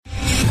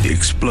The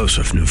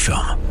explosive new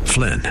film,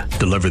 Flynn,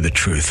 deliver the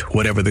truth,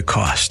 whatever the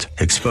cost,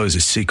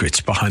 exposes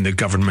secrets behind the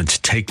government's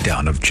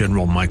takedown of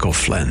General Michael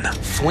Flynn.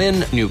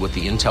 Flynn knew what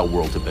the intel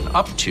world had been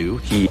up to.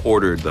 He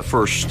ordered the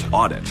first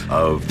audit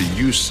of the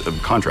use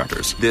of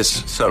contractors.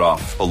 This set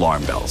off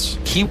alarm bells.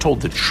 He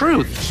told the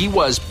truth. He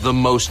was the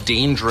most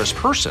dangerous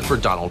person for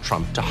Donald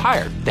Trump to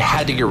hire. They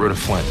had to get rid of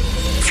Flynn.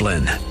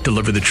 Flynn,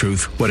 deliver the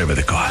truth, whatever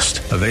the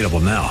cost. Available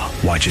now.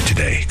 Watch it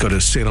today. Go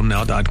to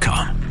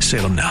salemnow.com.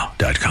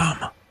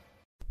 salemnow.com.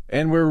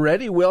 And we're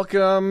ready.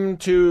 Welcome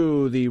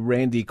to the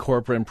Randy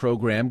Corporon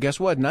program. Guess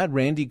what? Not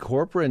Randy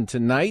Corporon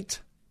tonight.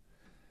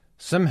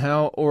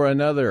 Somehow or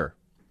another,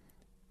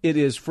 it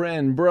is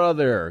friend,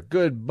 brother,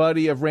 good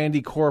buddy of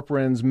Randy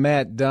Corporon's,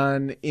 Matt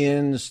Dunn,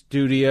 in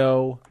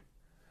studio.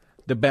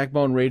 The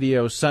Backbone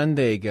Radio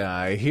Sunday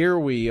guy. Here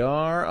we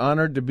are,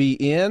 honored to be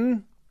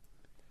in.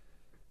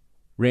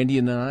 Randy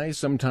and I,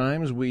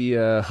 sometimes we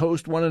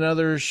host one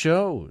another's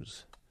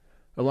shows,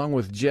 along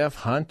with Jeff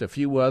Hunt, a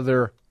few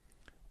other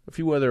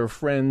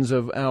friends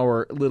of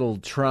our little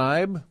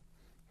tribe,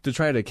 to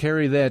try to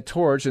carry that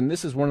torch. And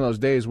this is one of those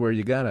days where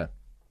you gotta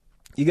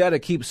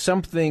keep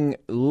something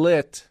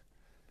lit,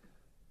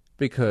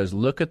 because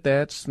look at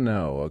that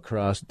snow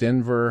across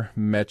Denver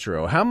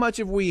Metro. How much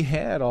have we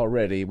had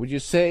already? Would you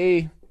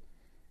say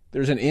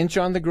there's an inch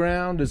on the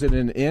ground? Is it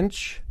an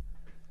inch?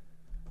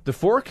 The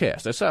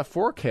forecast, I saw a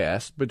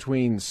forecast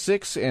between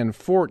 6 and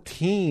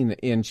 14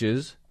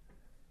 inches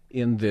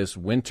in this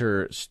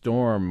winter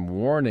storm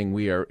warning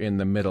we are in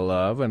the middle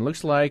of, and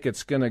looks like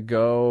it's going to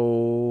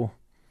go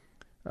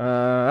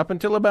up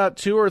until about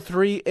 2 or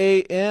 3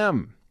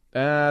 a.m.,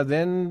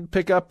 then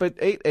pick up at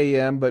 8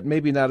 a.m., but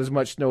maybe not as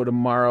much snow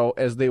tomorrow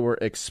as they were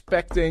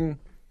expecting.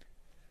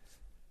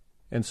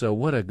 And so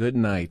what a good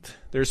night.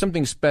 There's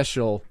something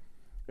special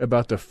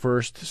about the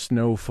first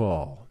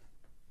snowfall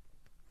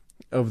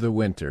of the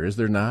winter, is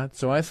there not?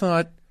 So I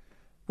thought,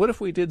 what if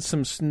we did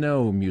some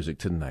snow music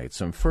tonight,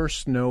 some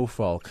first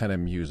snowfall kind of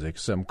music,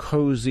 some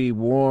cozy,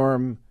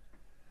 warm,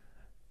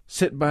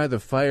 sit by the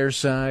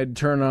fireside,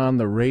 turn on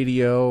the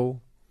radio,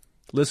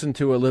 listen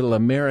to a little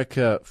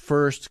America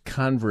First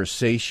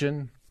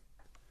conversation.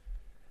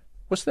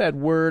 What's that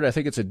word? I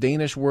think it's a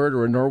Danish word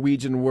or a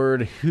Norwegian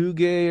word,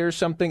 hygge or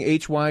something,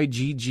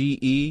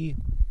 Hygge,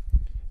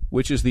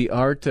 which is the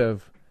art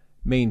of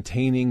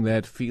maintaining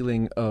that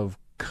feeling of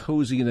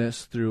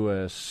coziness through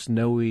a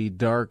snowy,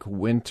 dark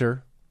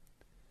winter.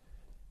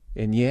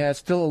 And yeah, it's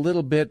still a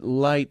little bit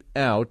light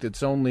out.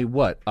 It's only,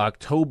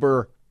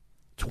 October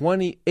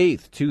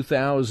 28th,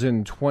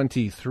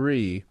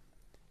 2023.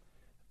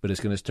 But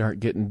it's going to start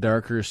getting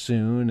darker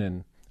soon.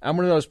 And I'm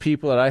one of those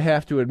people that I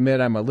have to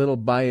admit I'm a little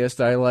biased.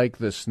 I like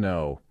the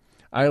snow.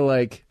 I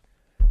like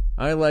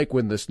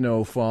when the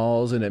snow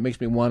falls, and it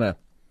makes me want to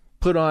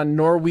put on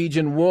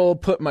Norwegian wool,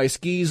 put my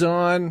skis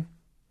on.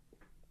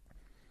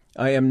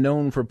 I am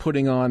known for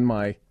putting on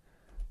my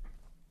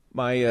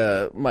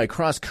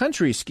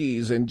cross-country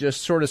skis and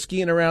just sort of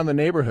skiing around the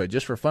neighborhood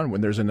just for fun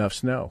when there's enough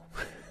snow.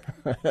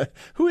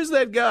 Who is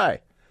that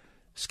guy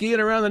skiing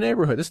around the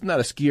neighborhood? This is not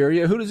a ski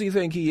area. Who does he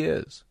think he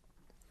is?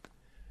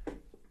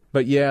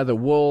 But yeah, the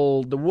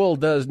wool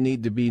does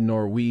need to be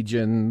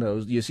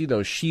Norwegian. You see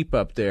those sheep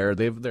up there?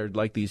 They're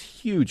like these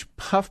huge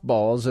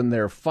puffballs, and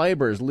their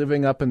fibers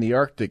living up in the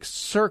Arctic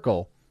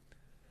Circle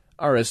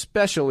are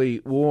especially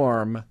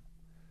warm.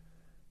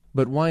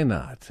 But why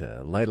not?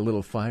 Light a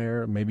little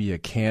fire, maybe a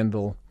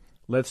candle.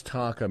 Let's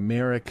talk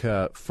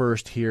America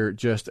First here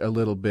just a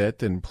little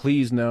bit. And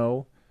please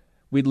know,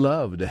 we'd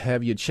love to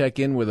have you check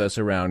in with us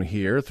around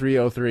here,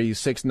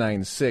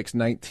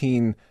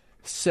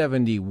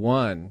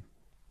 303-696-1971.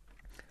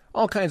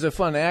 All kinds of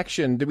fun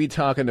action to be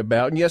talking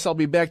about. And yes, I'll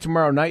be back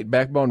tomorrow night,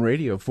 Backbone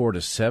Radio, 4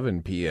 to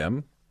 7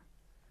 p.m.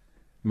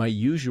 My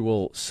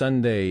usual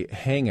Sunday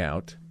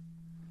hangout.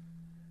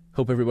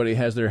 Hope everybody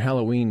has their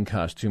Halloween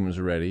costumes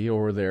ready,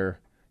 or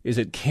is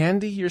it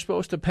candy you're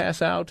supposed to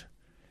pass out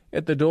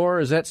at the door?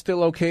 Is that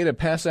still okay to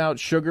pass out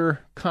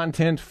sugar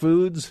content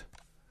foods?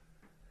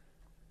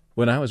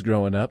 When I was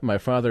growing up, my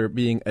father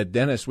being a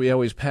dentist, we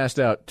always passed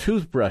out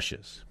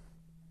toothbrushes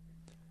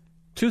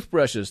to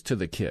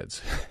the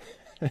kids.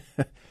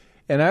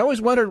 And I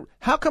always wondered,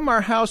 how come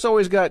our house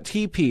always got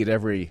teepeed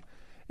every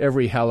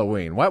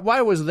Halloween?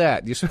 Why was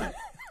that?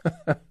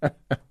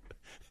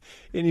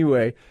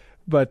 Anyway.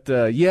 But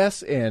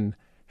yes, and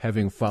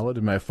having followed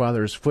in my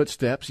father's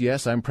footsteps,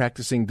 yes, I'm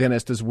practicing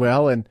dentist as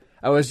well. And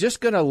I was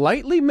just going to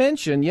lightly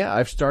mention,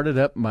 I've started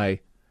up my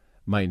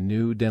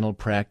new dental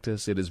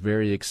practice. It is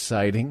very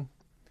exciting.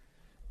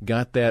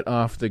 Got that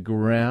off the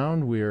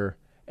ground. We're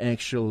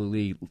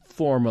actually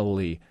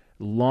formally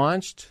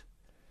launched.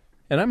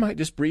 And I might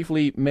just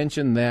briefly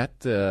mention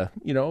that, it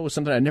was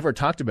something I never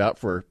talked about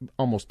for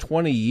almost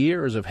 20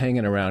 years of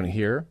hanging around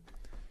here.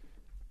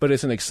 But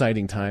it's an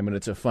exciting time, and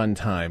it's a fun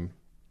time.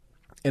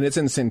 And it's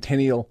in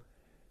Centennial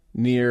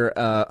near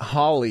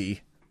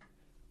Holly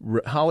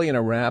and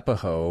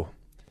Arapahoe.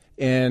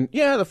 And,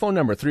 the phone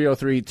number,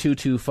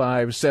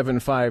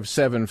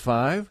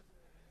 303-225-7575.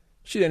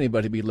 Should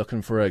anybody be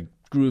looking for a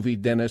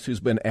groovy dentist who's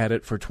been at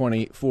it for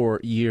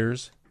 24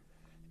 years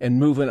and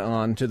moving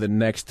on to the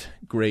next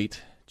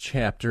great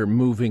chapter,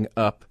 moving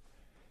up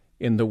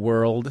in the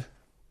world.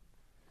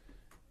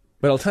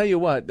 But I'll tell you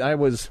what, I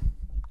was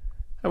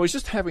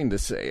just having to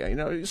say,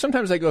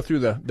 sometimes I go through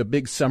the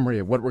big summary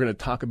of what we're going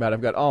to talk about.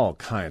 I've got all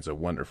kinds of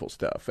wonderful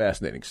stuff,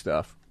 fascinating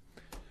stuff,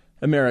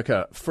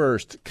 America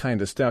First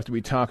kind of stuff to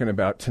be talking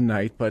about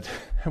tonight, but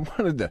I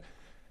wanted to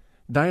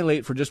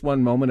dilate for just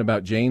one moment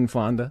about Jane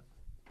Fonda.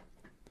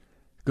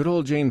 Good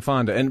old Jane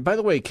Fonda. And by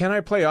the way, can I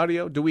play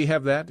audio? Do we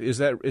have that? Is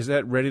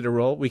that ready to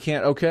roll? We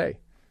can't? Okay.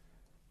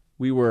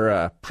 We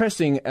were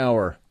pressing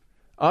our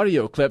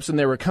audio clips, and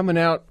they were coming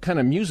out kind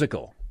of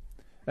musical.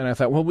 And I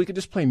thought, well, we could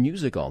just play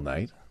music all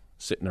night,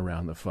 sitting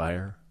around the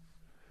fire,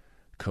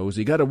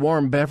 cozy. Got a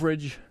warm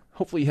beverage?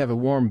 Hopefully you have a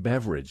warm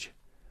beverage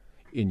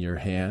in your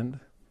hand.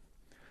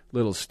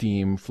 Little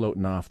steam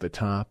floating off the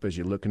top as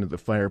you look into the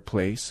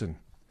fireplace and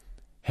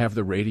have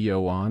the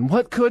radio on.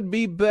 What could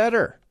be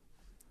better?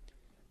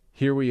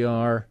 Here we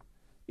are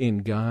in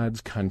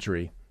God's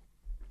country.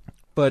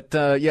 But,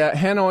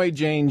 Hanoi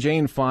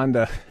Jane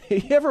Fonda.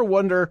 You ever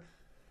wonder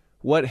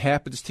what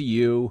happens to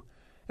you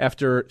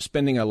after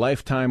spending a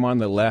lifetime on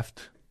the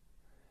left?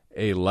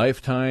 A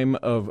lifetime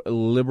of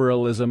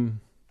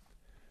liberalism?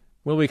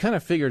 Well, we kind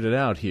of figured it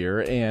out here,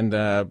 and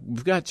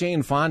we've got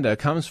Jane Fonda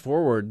comes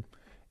forward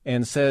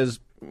and says,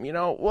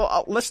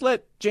 let's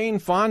let Jane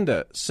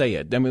Fonda say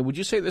it. I mean, would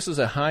you say this is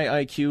a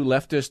high IQ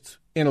leftist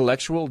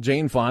intellectual,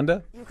 Jane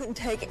Fonda? You can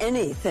take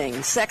anything,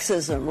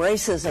 sexism,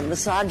 racism,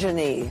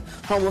 misogyny,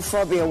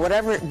 homophobia,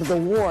 whatever, the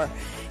war,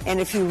 and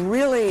if you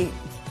really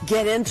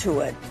get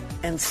into it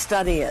and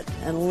study it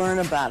and learn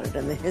about it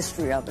and the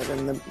history of it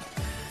and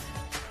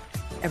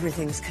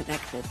everything's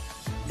connected.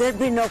 There'd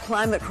be no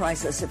climate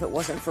crisis if it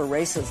wasn't for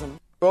racism.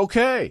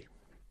 Okay.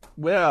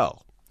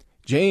 Well,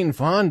 Jane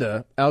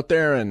Fonda out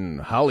there in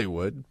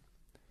Hollywood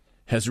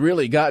has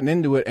really gotten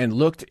into it and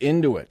looked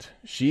into it.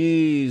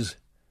 She's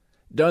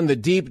done the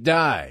deep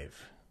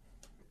dive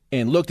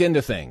and looked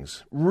into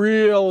things.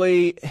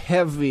 Really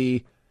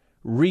heavy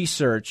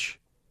research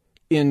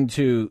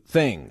into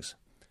things.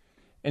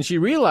 And she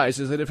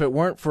realizes that if it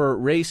weren't for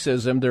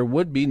racism, there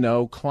would be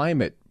no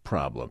climate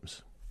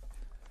problems.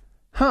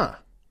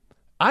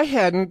 I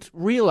hadn't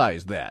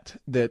realized that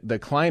the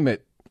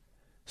climate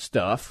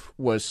stuff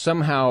was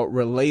somehow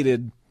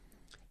related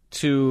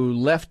to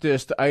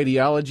leftist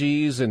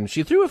ideologies, and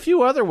she threw a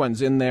few other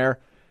ones in there.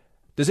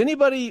 Does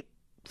anybody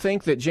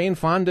think that Jane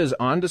Fonda's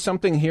onto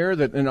something here,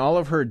 that in all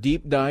of her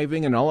deep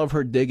diving and all of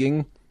her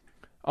digging,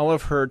 all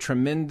of her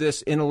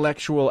tremendous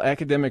intellectual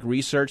academic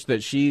research,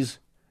 that she's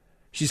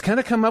kind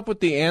of come up with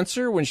the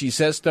answer when she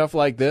says stuff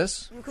like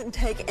this? You can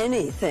take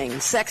anything,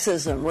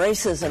 sexism,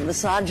 racism,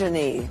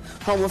 misogyny,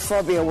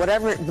 homophobia,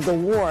 whatever, the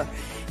war,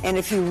 and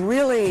if you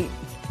really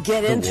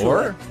get into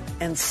it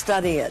and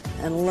study it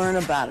and learn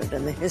about it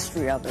and the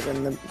history of it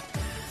and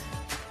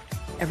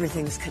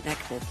everything's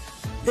connected.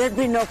 There'd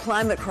be no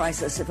climate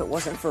crisis if it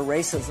wasn't for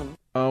racism.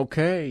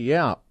 Okay,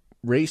 yeah.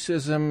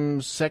 Racism,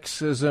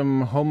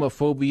 sexism,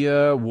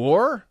 homophobia,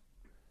 war?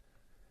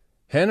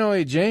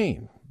 Hanoi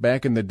Jane,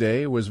 back in the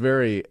day, was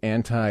very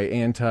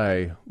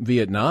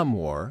anti-Vietnam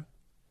War.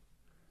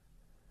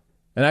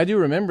 And I do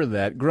remember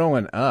that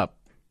growing up.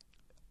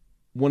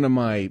 One of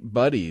my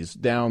buddies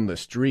down the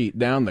street,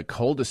 down the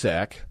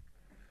cul-de-sac,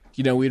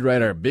 we'd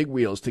ride our big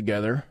wheels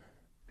together.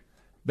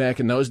 Back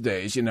in those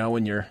days,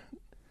 when you're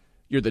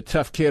the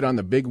tough kid on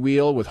the big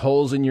wheel with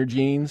holes in your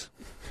jeans.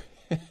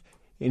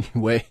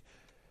 Anyway, I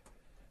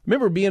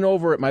remember being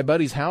over at my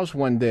buddy's house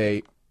one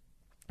day,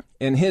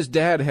 and his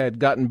dad had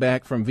gotten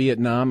back from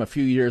Vietnam a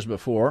few years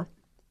before.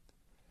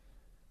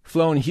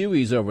 Flown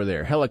Hueys over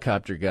there,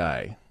 helicopter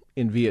guy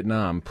in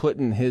Vietnam,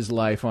 putting his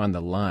life on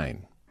the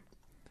line.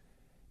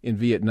 In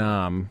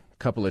Vietnam, a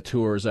couple of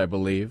tours, I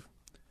believe.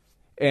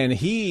 And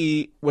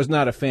he was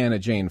not a fan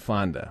of Jane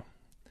Fonda.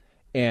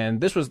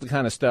 And this was the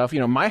kind of stuff,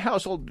 my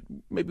household,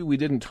 maybe we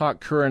didn't talk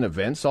current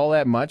events all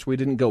that much. We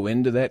didn't go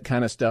into that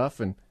kind of stuff.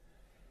 And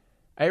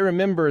I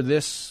remember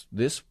this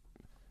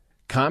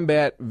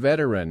combat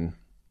veteran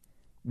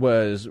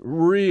was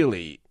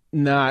really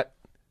not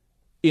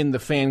in the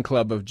fan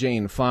club of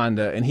Jane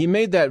Fonda. And he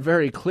made that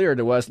very clear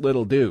to us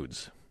little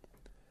dudes.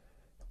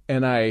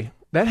 And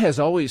that has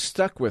always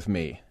stuck with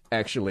me,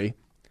 actually,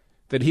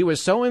 that he was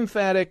so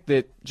emphatic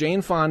that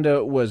Jane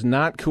Fonda was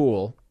not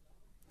cool,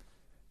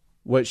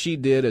 what she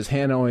did as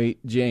Hanoi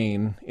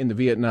Jane in the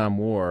Vietnam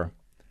War,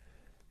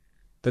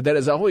 that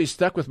has always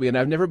stuck with me, and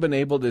I've never been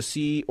able to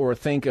see or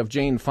think of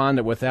Jane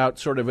Fonda without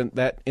sort of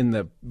that in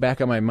the back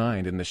of my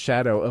mind, in the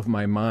shadow of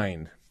my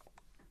mind,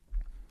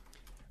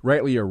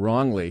 rightly or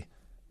wrongly.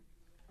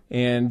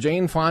 And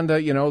Jane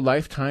Fonda,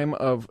 lifetime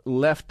of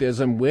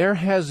leftism, where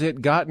has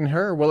it gotten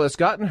her? Well, it's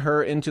gotten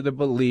her into the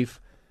belief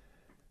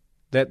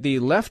that the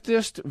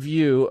leftist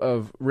view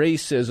of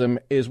racism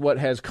is what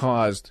has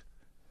caused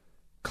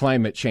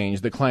climate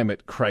change, the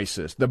climate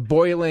crisis, the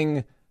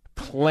boiling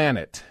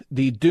planet,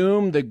 the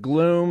doom, the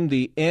gloom,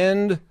 the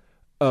end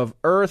of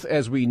Earth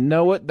as we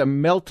know it, the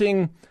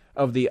melting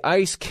of the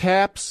ice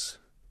caps,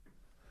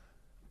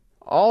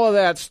 all of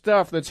that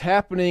stuff that's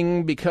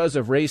happening because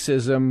of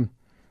racism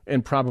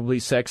and probably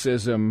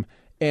sexism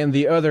and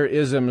the other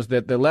isms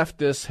that the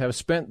leftists have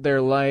spent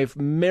their life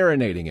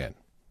marinating in.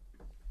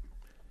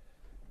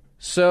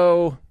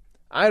 So,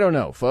 I don't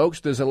know,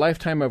 folks. Does a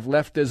lifetime of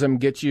leftism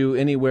get you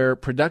anywhere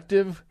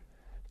productive?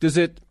 Does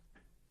it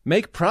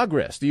make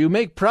progress? Do you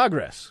make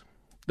progress?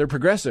 They're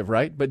progressive,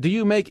 right? But do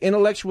you make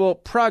intellectual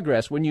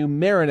progress when you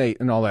marinate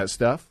in all that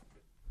stuff?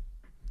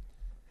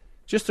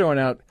 Just throwing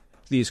out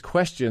these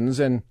questions.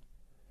 And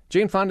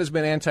Jane Fonda's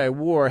been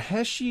anti-war.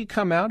 Has she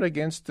come out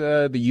against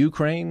the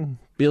Ukraine?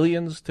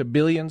 Billions to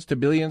billions to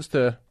billions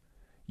to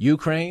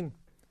Ukraine?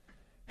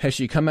 Has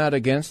she come out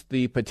against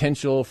the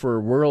potential for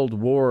World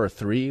War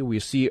III we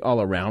see all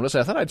around us?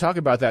 I thought I'd talk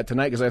about that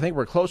tonight because I think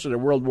we're closer to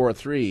World War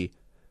III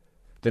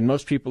than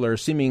most people are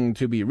seeming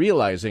to be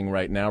realizing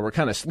right now. We're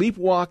kind of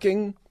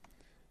sleepwalking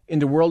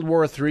into World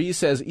War III,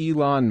 says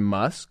Elon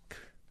Musk.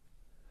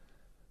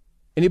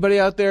 Anybody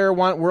out there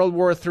want World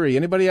War III?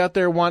 Anybody out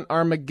there want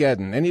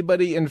Armageddon?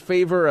 Anybody in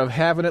favor of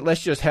having it?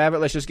 Let's just have it.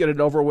 Let's just get it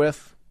over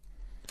with.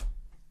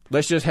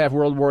 Let's just have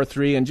World War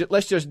III and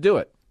let's just do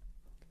it.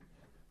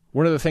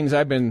 One of the things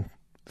I've been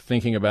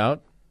thinking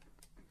about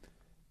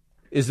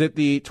is that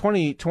the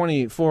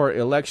 2024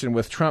 election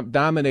with Trump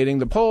dominating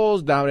the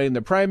polls, dominating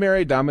the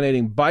primary,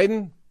 dominating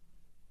Biden,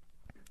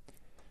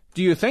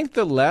 do you think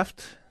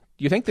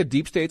the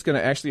deep state's going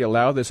to actually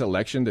allow this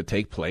election to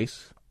take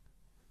place?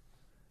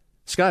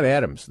 Scott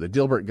Adams, the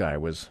Dilbert guy,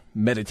 was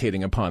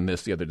meditating upon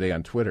this the other day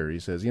on Twitter. He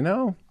says,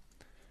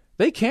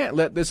 they can't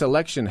let this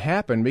election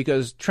happen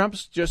because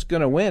Trump's just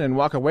going to win and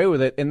walk away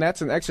with it, and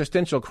that's an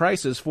existential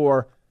crisis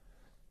for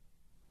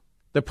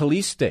the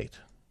police state,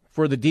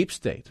 for the deep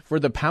state, for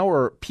the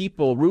power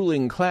people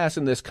ruling class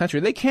in this country.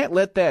 They can't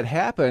let that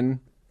happen.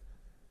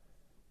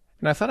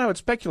 And I thought I would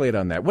speculate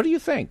on that. What do you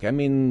think? I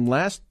mean,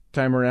 last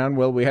time around,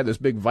 we had this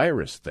big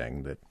virus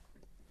thing that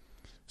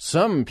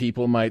some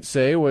people might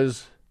say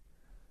was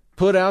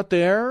put out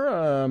there.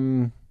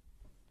 A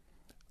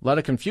lot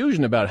of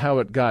confusion about how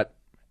it got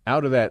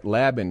out of that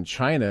lab in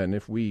China and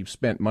if we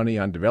spent money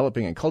on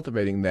developing and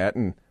cultivating that,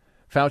 and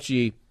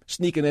Fauci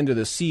sneaking into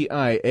the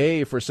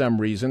CIA for some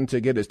reason to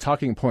get his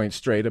talking points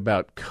straight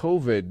about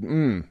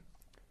COVID.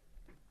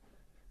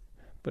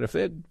 But if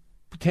they'd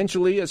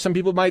potentially, as some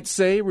people might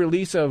say,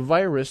 release a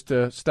virus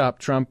to stop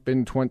Trump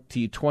in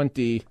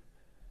 2020,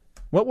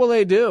 what will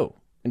they do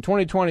in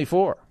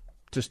 2024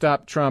 to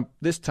stop Trump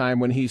this time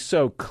when he's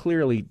so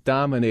clearly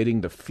dominating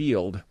the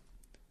field,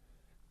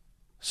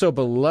 so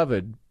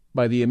beloved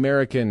by the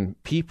American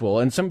people?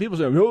 And some people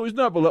say, no, he's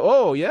not beloved.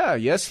 Oh, yeah,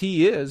 yes,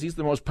 he is. He's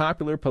the most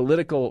popular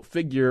political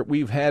figure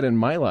we've had in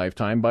my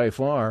lifetime by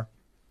far.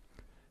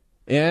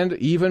 And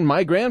even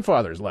my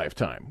grandfather's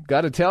lifetime.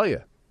 Got to tell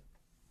you.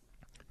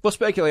 We'll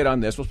speculate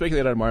on this. We'll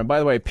speculate on more. And by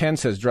the way,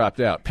 Pence has dropped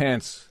out.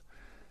 Pence.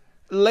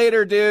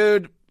 Later,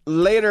 dude.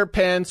 Later,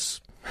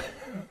 Pence.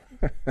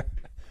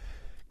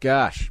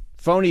 Gosh.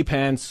 Phony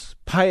Pence.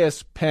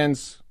 Pious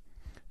Pence.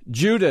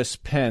 Judas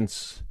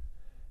Pence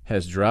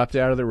has dropped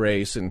out of the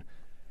race, and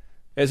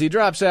as he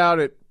drops out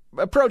at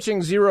approaching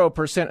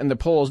 0% in the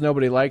polls,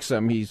 nobody likes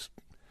him. He's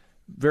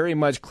very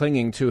much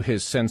clinging to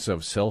his sense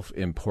of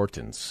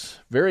self-importance.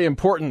 Very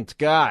important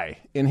guy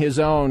in his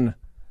own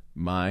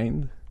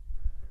mind,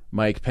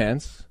 Mike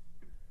Pence.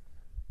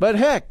 But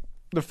heck,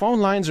 the phone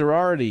lines are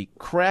already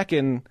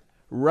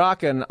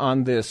rocking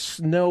on this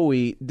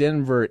snowy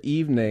Denver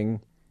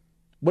evening.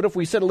 What if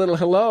we said a little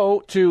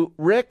hello to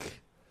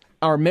Rick,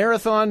 our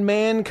marathon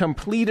man,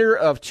 completer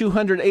of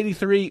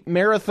 283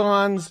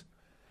 marathons?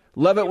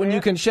 Love it when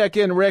you can check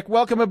in, Rick.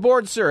 Welcome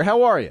aboard, sir.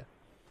 How are you?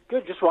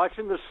 Good. Just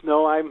watching the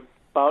snow. I'm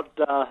about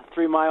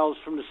 3 miles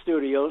from the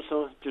studio,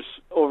 so just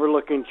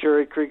overlooking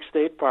Cherry Creek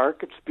State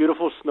Park. It's a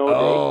beautiful snow day.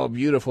 Oh,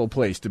 beautiful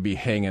place to be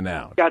hanging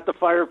out. Got the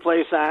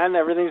fireplace on.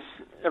 Everything's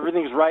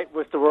right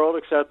with the world,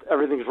 except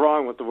everything's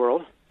wrong with the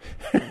world.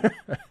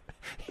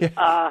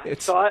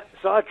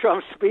 Saw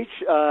Trump's speech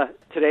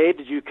today.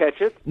 Did you catch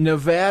it?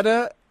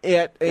 Nevada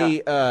at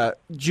a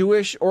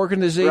Jewish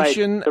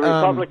organization. Right, the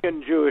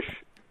Republican Jewish.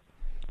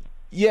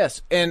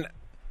 Yes, and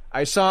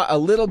I saw a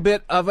little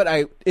bit of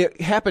it.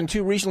 It happened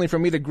too recently for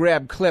me to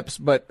grab clips,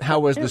 but how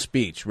was the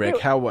speech, Rick?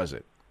 How was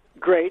it?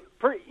 Great.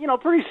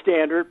 Pretty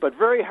standard, but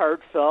very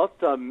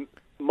heartfelt.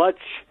 Much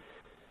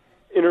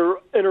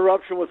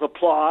interruption with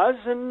applause,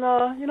 and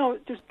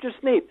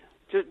just neat.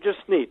 Just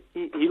neat.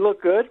 He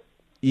looked good.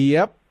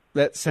 Yep,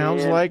 that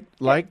sounds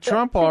like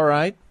Trump, all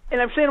right.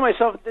 And I'm saying to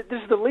myself, this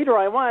is the leader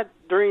I want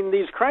during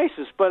these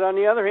crises. But on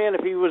the other hand,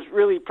 if he was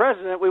really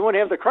president, we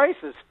wouldn't have the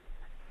crisis.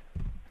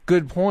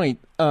 Good point.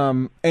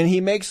 And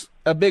he makes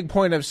a big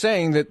point of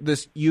saying that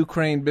this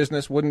Ukraine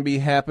business wouldn't be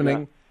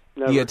happening.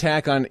 No, the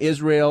attack on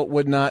Israel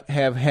would not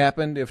have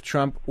happened if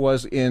Trump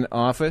was in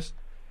office.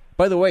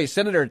 By the way,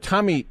 Senator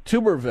Tommy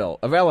Tuberville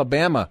of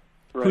Alabama,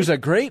 who's a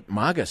great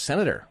MAGA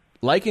senator,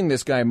 liking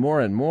this guy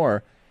more and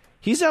more,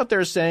 he's out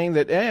there saying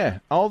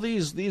that all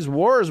these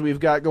wars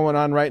we've got going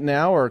on right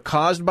now are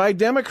caused by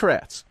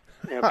Democrats.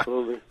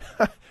 Absolutely.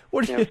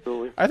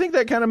 Absolutely. I think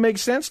that kind of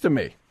makes sense to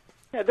me.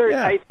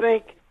 I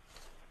think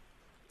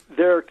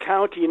they're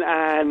counting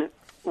on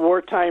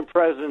wartime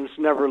presidents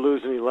never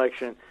lose an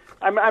election.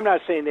 I'm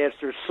not saying that's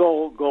their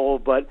sole goal,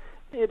 but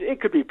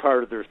it could be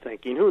part of their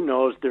thinking. Who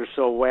knows? They're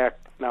so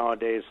whacked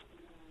nowadays.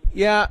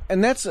 Yeah,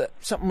 and that's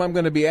something I'm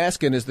going to be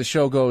asking as the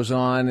show goes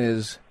on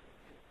is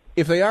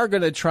if they are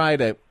going to try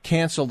to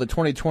cancel the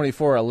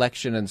 2024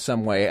 election in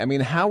some way, I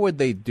mean, how would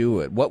they do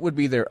it? What would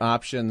be their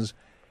options?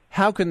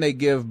 How can they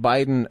give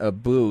Biden a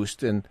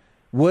boost? And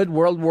would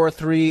World War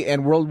III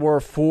and World War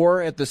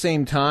IV at the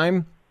same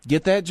time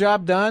get that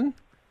job done?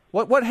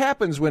 What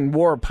happens when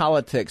war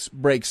politics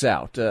breaks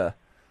out?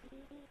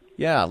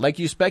 Yeah, like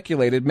you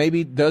speculated,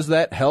 maybe does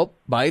that help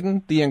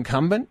Biden, the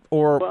incumbent,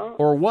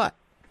 or what?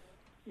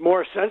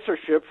 More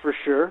censorship for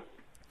sure.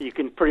 You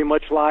can pretty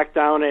much lock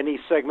down any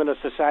segment of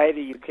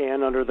society you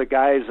can under the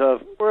guise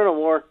of, we're in a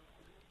war.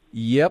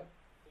 Yep.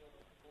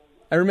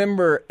 I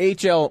remember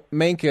H.L.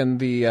 Mencken,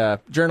 the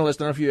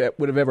journalist, I don't know if you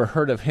would have ever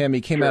heard of him.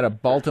 He came out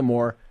of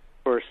Baltimore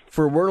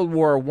for World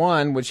War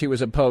I, which he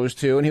was opposed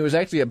to, and he was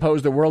actually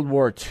opposed to World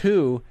War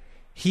II.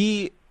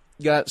 He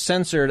got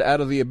censored out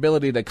of the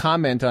ability to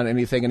comment on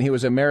anything, and he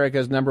was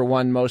America's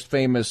 #1 most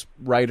famous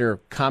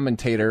writer,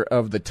 commentator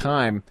of the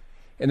time,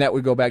 and that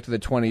would go back to the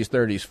 20s,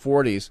 30s,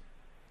 40s.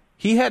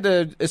 He had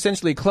to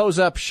essentially close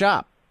up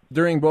shop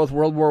during both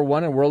World War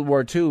I and World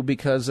War II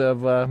because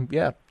of,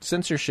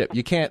 censorship.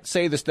 You can't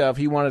say the stuff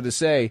he wanted to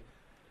say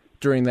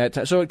during that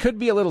time. So it could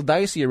be a little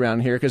dicey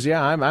around here because,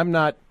 I'm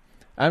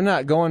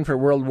not going for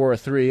World War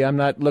III. I'm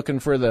not looking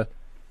for the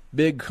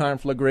big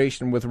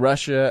conflagration with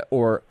Russia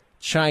or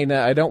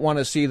China. I don't want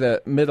to see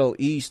the Middle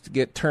East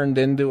get turned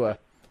into a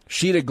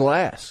sheet of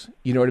glass.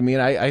 You know what I mean?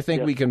 I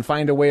think we can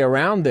find a way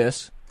around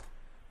this.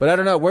 But I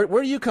don't know. Where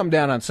do you come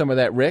down on some of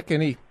that, Rick?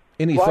 Any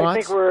thoughts? I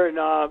think we're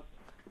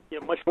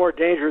in much more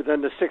danger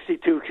than the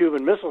 62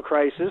 Cuban Missile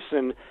Crisis.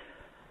 And,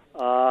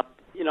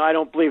 I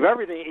don't believe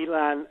everything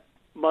Elon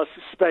Musk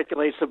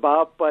speculates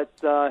about, but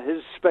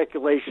his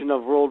speculation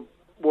of World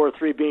War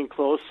III being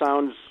close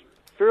sounds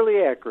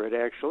fairly accurate,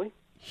 actually.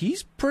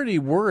 He's pretty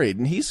worried,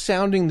 and he's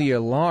sounding the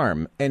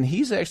alarm, and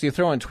he's actually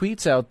throwing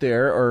tweets out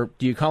there, or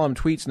do you call them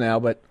tweets now,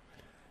 but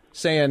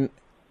saying,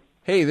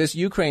 hey, this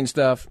Ukraine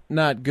stuff,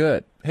 not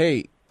good.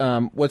 Hey,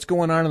 what's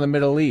going on in the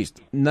Middle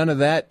East? None of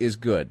that is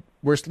good.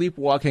 We're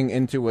sleepwalking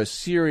into a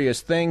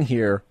serious thing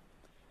here.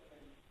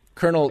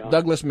 Colonel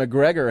Douglas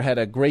McGregor had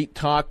a great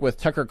talk with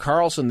Tucker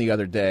Carlson the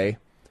other day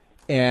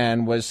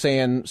and was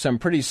saying some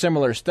pretty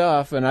similar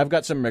stuff, and I've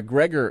got some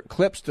McGregor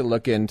clips to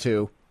look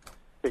into.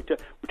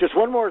 Just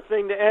one more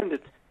thing to end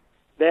it.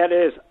 That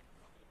is,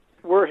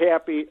 we're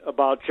happy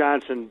about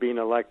Johnson being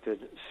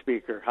elected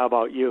Speaker. How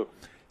about you?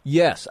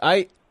 Yes,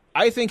 I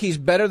think he's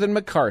better than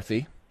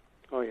McCarthy.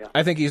 Oh, yeah.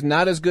 I think he's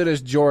not as good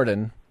as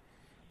Jordan.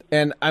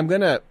 And I'm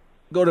going to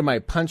go to my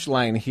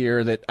punchline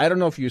here that I don't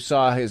know if you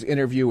saw his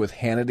interview with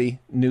Hannity,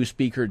 new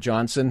Speaker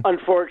Johnson.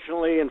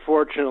 Unfortunately,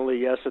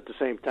 yes, at the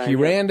same time. He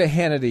ran to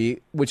Hannity,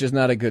 which is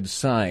not a good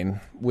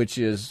sign, which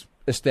is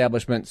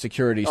establishment,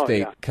 security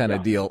state kind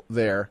of deal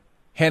there.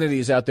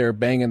 Hannity's out there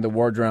banging the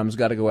war drums,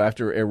 got to go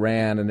after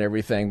Iran and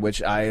everything,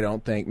 which I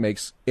don't think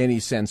makes any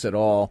sense at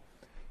all.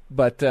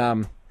 But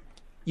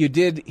you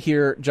did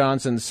hear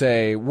Johnson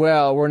say,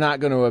 well, we're not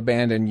going to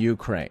abandon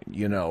Ukraine.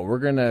 We're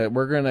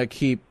gonna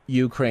keep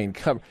Ukraine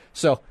covered.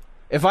 So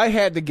if I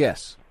had to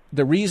guess,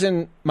 the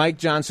reason Mike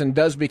Johnson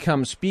does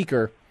become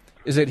Speaker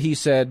is that he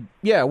said,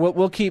 yeah,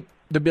 we'll keep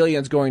the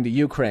billions going to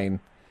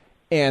Ukraine.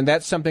 And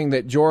that's something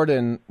that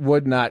Jordan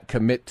would not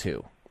commit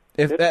to.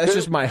 That's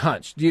just my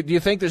hunch. Do you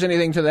think there's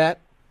anything to that?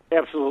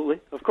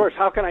 Absolutely. Of course,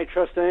 how can I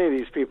trust any of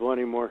these people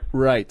anymore?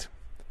 Right.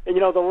 And,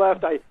 the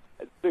left, it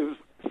was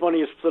the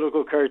funniest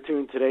political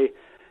cartoon today.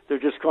 They're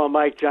just calling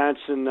Mike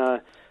Johnson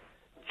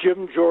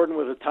Jim Jordan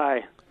with a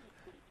tie.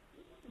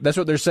 That's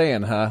what they're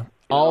saying, huh?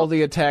 All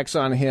the attacks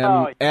on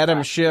him.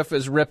 Adam Schiff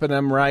is ripping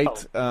him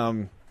right.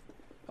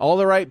 All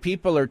the right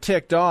people are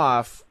ticked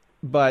off,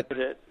 but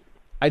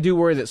I do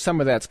worry that some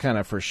of that's kind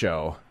of for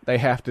show. They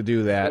have to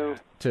do that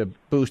to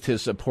boost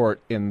his support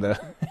in the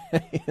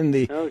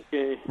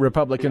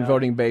Republican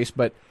voting base.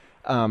 But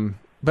I don't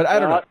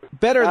know.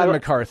 Better than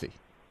McCarthy.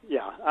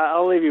 Yeah,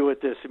 I'll leave you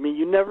with this. I mean,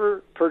 you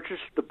never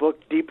purchased the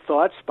book Deep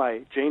Thoughts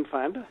by Jane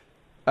Fonda?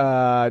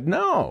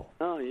 No.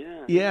 Oh,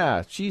 yeah.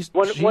 Yeah, she's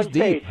one deep,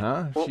 page,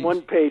 huh?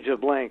 One page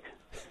of blank.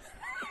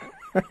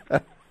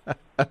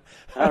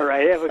 All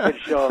right, have a good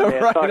show,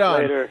 man. Right Talk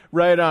on. later.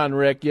 Right on,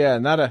 Rick. Yeah,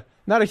 not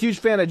a huge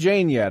fan of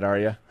Jane yet, are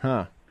you?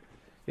 Huh.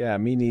 Yeah,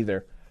 me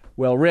neither.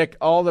 Well, Rick,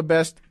 all the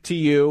best to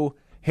you.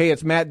 Hey,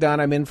 it's Matt Dunn.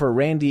 I'm in for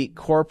Randy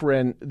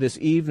Corporon this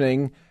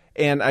evening.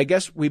 And I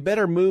guess we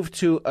better move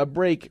to a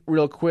break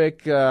real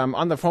quick.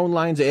 On the phone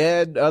lines,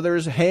 Ed,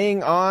 others,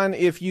 hang on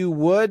if you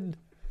would.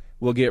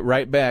 We'll get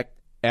right back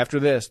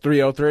after this.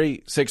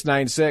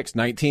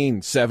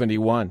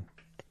 303-696-1971.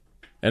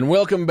 And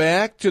welcome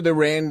back to the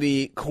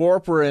Randy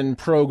Corporon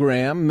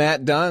program.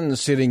 Matt Dunn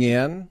sitting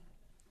in.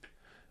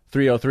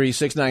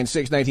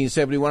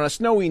 303-696-1971. A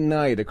snowy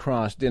night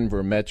across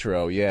Denver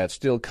Metro. Yeah, it's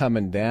still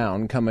coming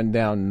down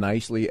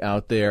nicely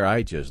out there.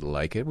 I just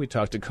like it. We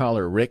talked to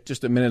caller Rick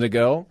just a minute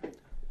ago.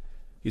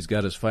 He's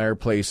got his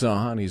fireplace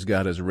on. He's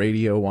got his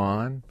radio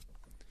on.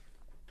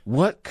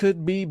 What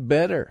could be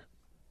better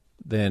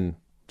than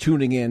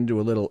tuning in to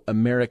a little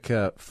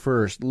America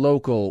First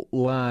local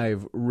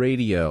live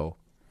radio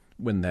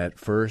when that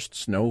first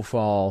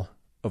snowfall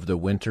of the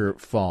winter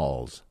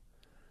falls?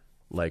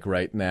 Like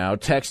right now,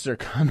 texts are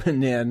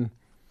coming in.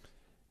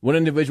 One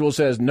individual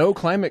says, no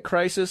climate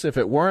crisis if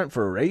it weren't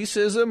for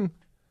racism.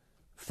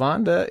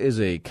 Fonda is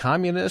a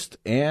communist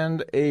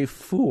and a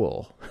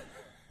fool.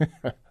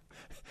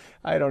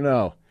 I don't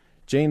know.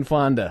 Jane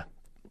Fonda,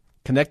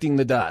 connecting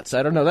the dots.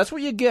 I don't know. That's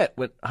what you get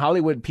when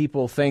Hollywood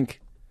people think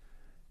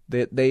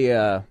that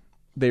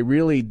they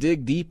really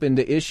dig deep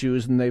into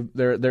issues and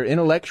they're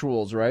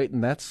intellectuals, right?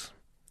 And that's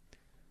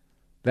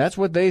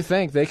what they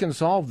think. They can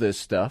solve this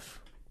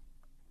stuff.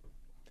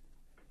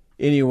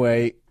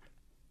 Anyway,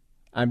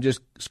 I'm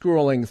just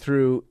scrolling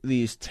through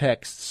these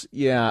texts.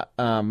 Yeah,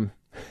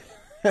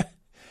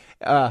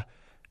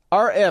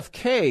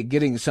 RFK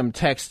getting some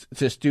text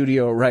to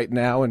studio right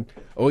now. And,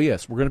 oh,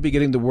 yes, we're going to be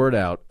getting the word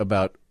out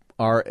about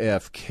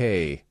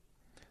RFK.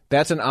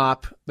 That's an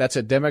op. That's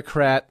a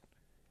Democrat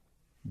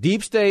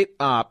deep state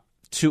op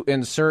to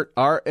insert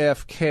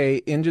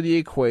RFK into the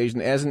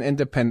equation as an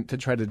independent to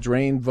try to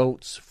drain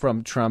votes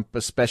from Trump,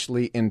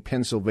 especially in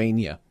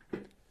Pennsylvania.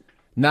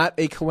 Not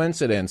a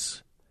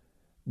coincidence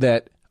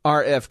that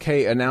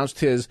RFK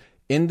announced his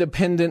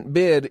independent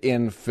bid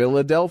in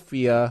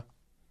Philadelphia.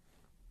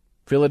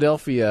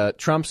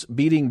 Trump's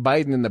beating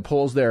Biden in the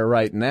polls there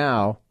right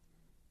now.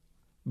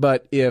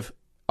 But if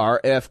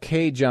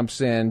RFK jumps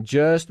in,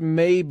 just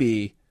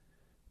maybe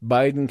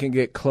Biden can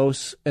get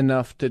close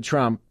enough to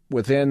Trump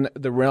within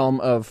the realm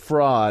of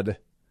fraud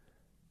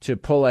to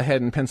pull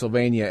ahead in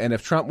Pennsylvania. And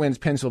if Trump wins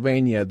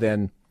Pennsylvania,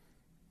 then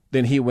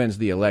he wins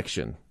the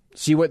election.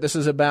 See what this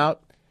is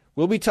about?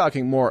 We'll be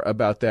talking more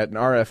about that and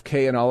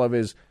RFK and all of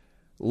his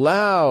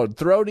loud,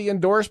 throaty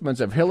endorsements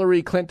of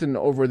Hillary Clinton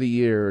over the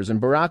years and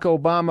Barack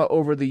Obama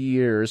over the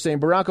years, saying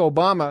Barack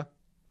Obama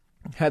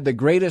had the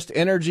greatest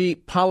energy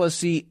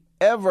policy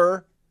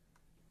ever,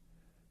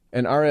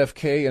 and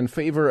RFK in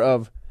favor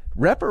of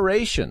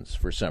reparations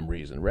for some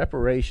reason.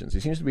 Reparations.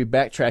 He seems to be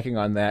backtracking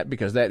on that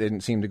because that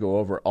didn't seem to go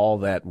over all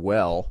that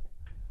well.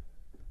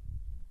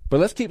 But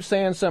let's keep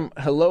saying some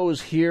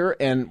hellos here,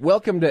 and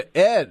welcome to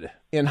Ed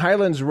in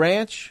Highlands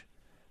Ranch.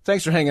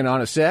 Thanks for hanging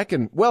on a sec,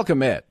 and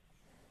welcome, Ed.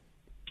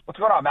 What's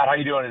going on, Matt? How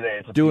you doing today?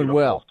 It's a doing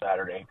well.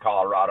 Saturday in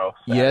Colorado.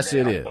 Yes,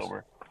 it is.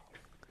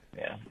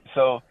 Yeah.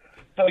 So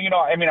are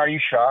you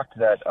shocked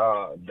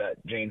that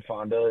Jane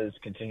Fonda is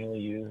continually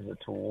used as a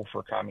tool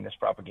for communist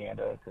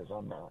propaganda? Because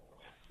I'm not.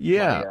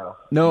 Yeah.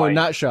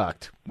 Not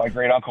shocked. My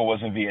great uncle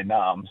was in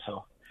Vietnam,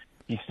 so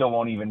he still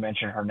won't even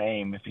mention her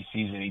name. If he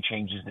sees it, he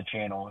changes the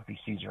channel if he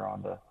sees her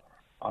on the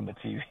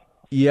TV.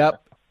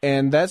 Yep.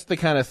 And that's the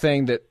kind of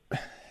thing that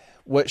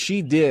what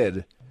she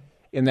did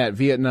in that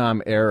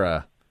Vietnam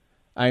era.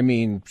 I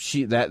mean,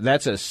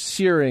 that's a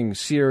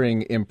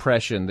searing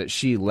impression that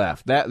she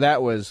left.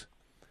 That was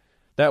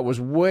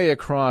way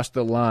across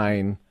the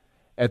line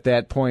at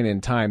that point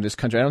in time. This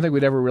country, I don't think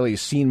we'd ever really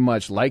seen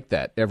much like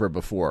that ever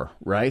before,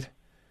 right?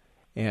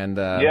 And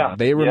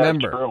they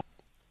remember. Yeah,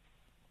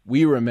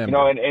 we remember.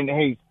 And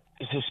hey,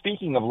 so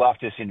speaking of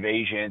leftist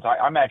invasions,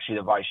 I'm actually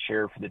the vice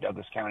chair for the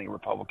Douglas County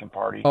Republican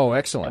Party. Oh,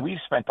 excellent. And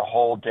we've spent the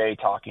whole day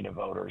talking to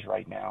voters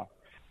right now.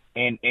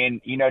 And do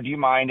you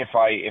mind if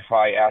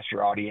I ask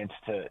your audience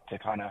to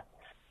kind of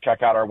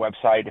check out our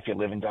website if you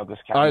live in Douglas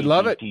County? I'd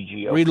love it.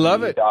 We'd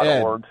love it,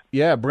 Ed.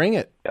 Yeah, bring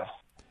it. Yes.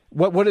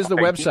 What is the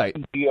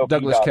website?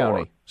 Douglas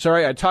County.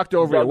 Sorry, I talked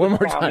over you one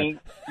more time.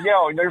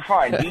 No, you're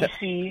fine.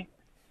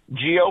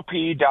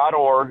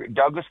 DCGOP.org,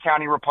 Douglas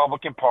County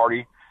Republican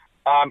Party.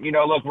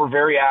 Look, we're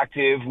very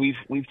active.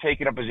 We've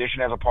taken a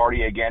position as a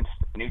party against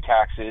new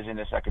taxes in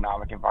this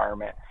economic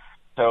environment.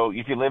 So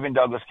if you live in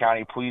Douglas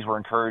County, please, we're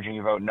encouraging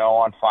you to vote no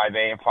on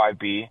 5A and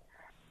 5B,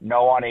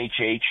 no on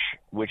HH,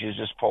 which is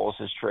just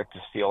Polis' trick to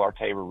steal our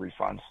Tabor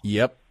refunds.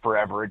 Yep.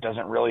 Forever. It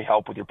doesn't really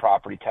help with your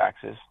property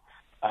taxes,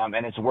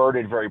 and it's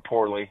worded very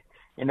poorly.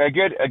 A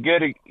good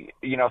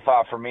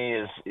thought for me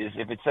is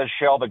if it says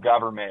shell the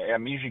government,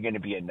 I'm usually going to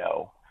be a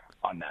no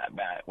on that,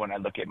 Matt, when I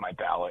look at my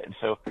ballot. And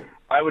so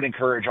I would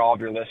encourage all of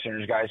your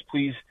listeners, guys,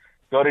 please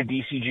go to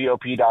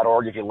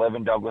DCGOP.org if you live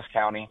in Douglas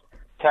County.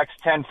 Text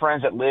 10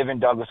 friends that live in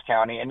Douglas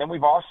County. And then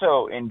we've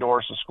also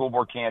endorsed a school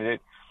board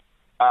candidate,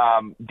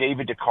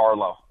 David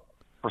DiCarlo,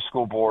 for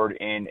school board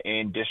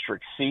in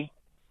District C.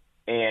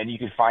 And you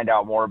can find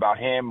out more about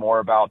him, more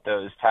about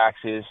those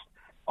taxes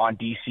on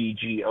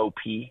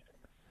DCGOP.org.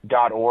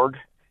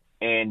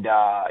 And,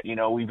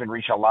 we've been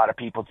reaching a lot of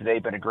people today.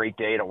 Been a great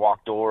day to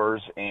walk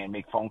doors and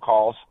make phone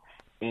calls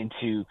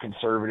into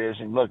conservatives.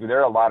 And look, there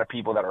are a lot of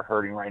people that are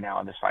hurting right now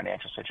in this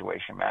financial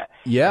situation, Matt.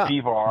 Yeah.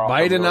 People are also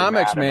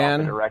Bidenomics, really mad man.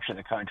 about the direction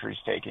the country's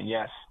taking.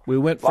 Yes. We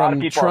went from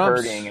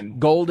Trump's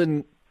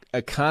golden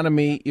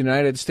economy,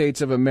 United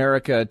States of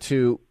America,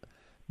 to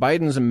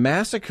Biden's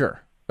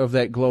massacre of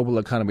that global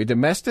economy.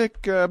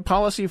 Domestic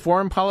policy,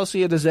 foreign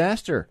policy, a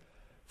disaster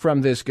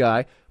from this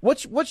guy.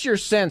 What's your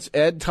sense,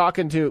 Ed,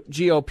 talking to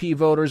GOP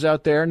voters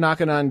out there,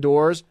 knocking on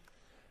doors?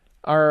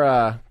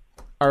 Are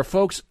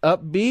folks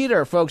upbeat?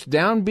 Are folks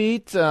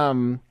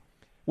downbeat?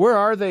 Where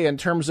are they in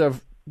terms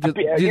of? Do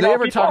they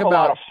ever talk about a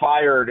lot of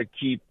fire to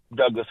keep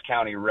Douglas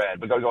County red?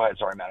 But go ahead.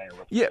 Sorry, Matt. I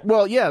interrupted. Yeah.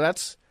 Well, yeah.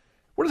 That's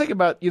what do you think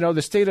about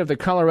the state of the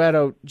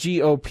Colorado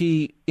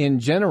GOP in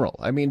general?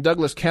 I mean,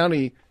 Douglas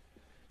County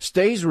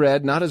stays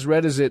red, not as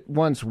red as it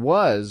once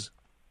was.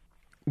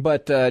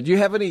 But do you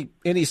have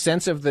any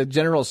sense of the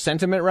general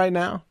sentiment right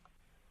now?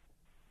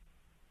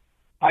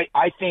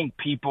 I think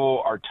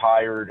people are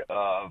tired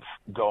of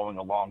going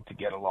along to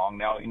get along.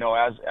 Now,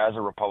 as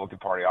a Republican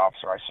Party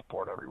officer, I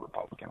support every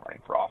Republican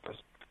running for office.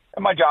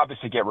 And my job is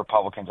to get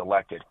Republicans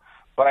elected.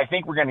 But I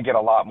think we're going to get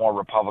a lot more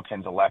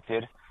Republicans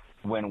elected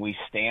when we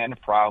stand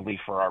proudly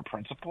for our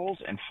principles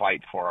and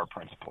fight for our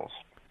principles.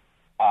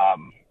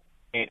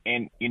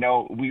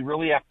 We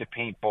really have to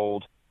paint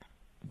bold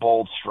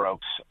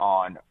strokes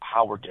on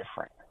how we're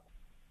different.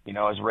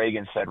 As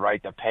Reagan said,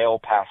 right, the pale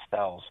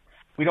pastels.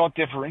 We don't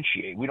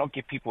differentiate. We don't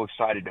get people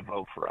excited to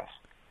vote for us.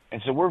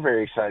 And so we're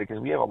very excited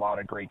because we have a lot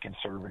of great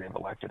conservative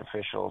elected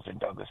officials in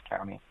Douglas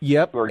County.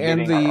 Yep, who are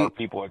and getting the our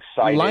people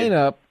excited.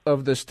 Lineup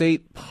of the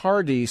state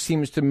party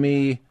seems to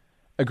me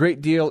a great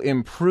deal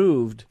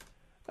improved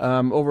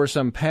over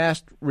some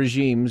past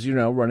regimes,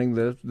 running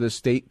the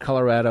state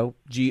Colorado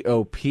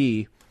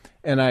GOP,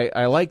 and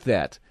I like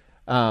that.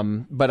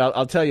 But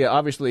I'll tell you,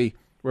 obviously,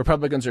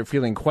 Republicans are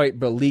feeling quite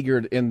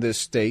beleaguered in this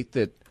state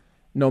that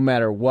no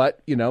matter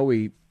what,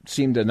 we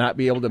seem to not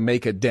be able to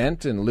make a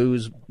dent and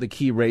lose the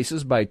key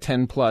races by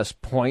 10-plus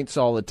points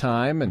all the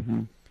time.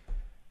 And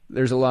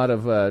there's a lot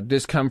of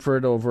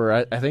discomfort over,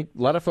 I think,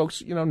 a lot of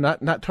folks,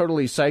 not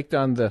totally psyched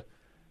on the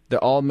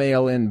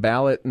all-mail-in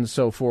ballot and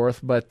so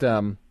forth. But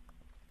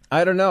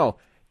I don't know.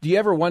 Do you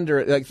ever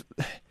wonder, like,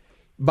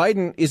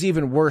 Biden is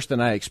even worse than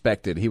I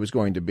expected he was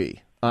going to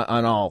be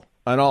on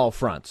all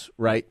fronts,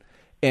 right?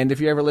 And if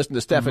you ever listen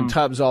to Stephen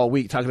Tubbs all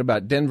week talking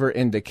about Denver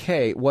in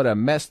decay, what a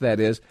mess that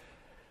is.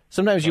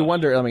 Sometimes you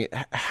wonder,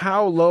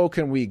 how low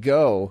can we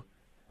go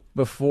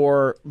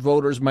before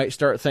voters might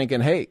start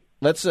thinking, hey,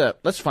 let's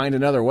find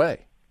another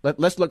way.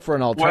 Let's look for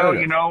an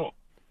alternative. Well,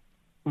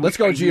 let's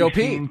go GOP. We've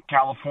seen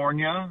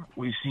California,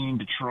 we've seen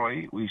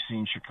Detroit, we've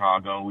seen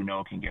Chicago. We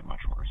know it can get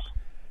much worse.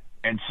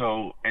 And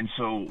so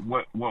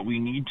what we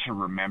need to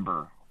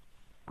remember,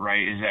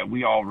 right, is that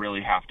we all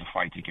really have to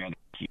fight together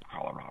to keep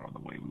Colorado the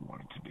way we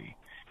want it to be.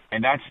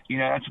 And that's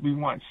we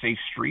want safe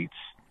streets.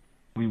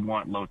 We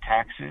want low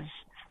taxes.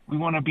 We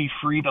want to be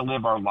free to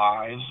live our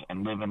lives,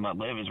 and live and let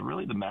live is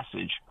really the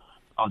message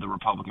of the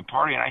Republican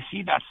Party. And I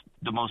see that's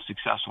the most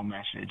successful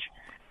message,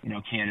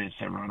 candidates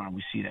that run on,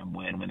 we see them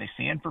win when they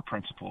stand for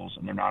principles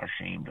and they're not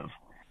ashamed of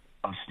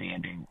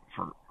standing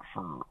for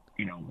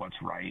what's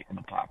right in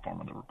the platform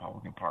of the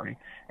Republican Party.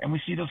 And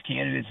we see those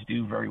candidates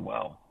do very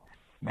well.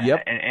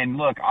 Yep. And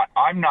look,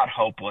 I'm not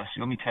hopeless.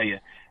 Let me tell you,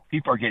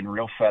 people are getting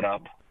real fed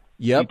up.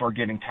 Yep. People are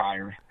getting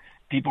tired.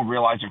 People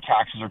realize their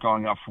taxes are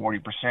going up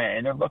 40%,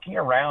 and they're looking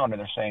around and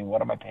they're saying,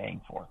 what am I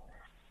paying for?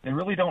 They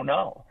really don't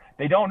know.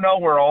 They don't know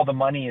where all the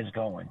money is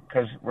going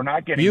because we're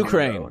not getting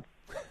Ukraine.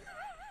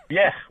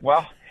 Yeah,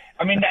 well,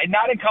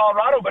 not in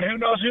Colorado, but who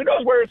knows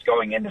where it's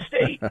going in the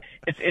state.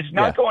 It's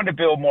not going to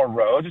build more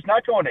roads. It's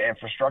not going to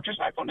infrastructure. It's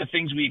not going to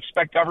things we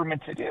expect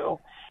government to do.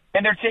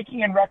 And they're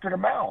taking in record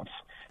amounts.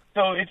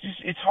 So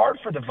it's hard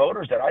for the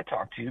voters that I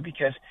talk to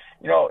because,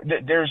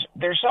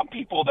 there's some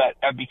people that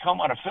have become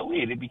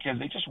unaffiliated because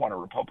they just want a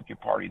Republican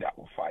Party that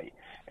will fight,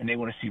 and they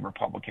want to see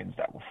Republicans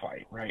that will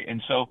fight, right?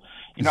 And so,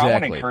 Exactly. I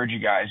want to encourage you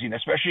guys,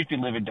 especially if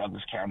you live in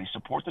Douglas County,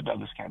 support the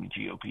Douglas County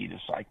GOP this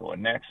cycle.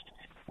 And next,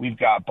 we've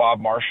got Bob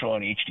Marshall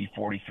and HD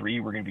 43.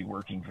 We're going to be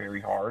working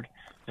very hard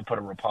to put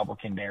a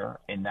Republican there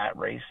in that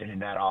race and in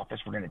that office.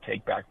 We're going to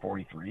take back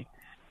 43.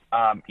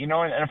 And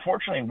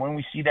unfortunately, when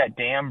we see that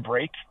dam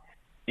break,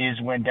 is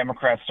when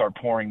Democrats start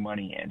pouring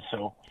money in.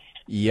 So,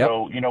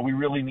 we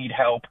really need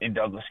help in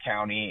Douglas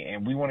County,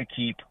 and we want to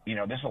keep,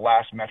 this is the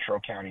last metro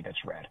county that's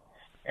red.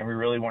 And we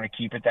really want to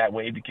keep it that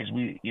way because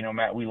we,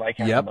 Matt, we like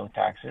having low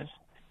taxes,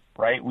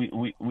 right?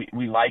 We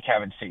like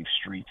having safe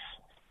streets,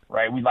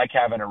 right? We like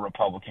having a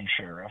Republican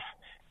sheriff,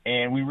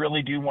 and we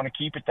really do want to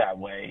keep it that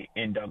way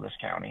in Douglas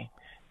County.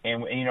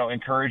 And,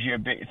 encourage you,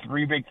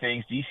 three big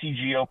things,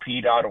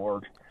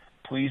 dcgop.org.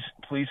 Please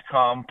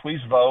come, please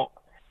vote.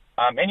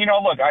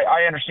 Look,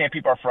 I understand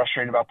people are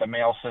frustrated about the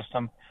mail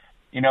system,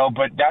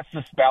 but that's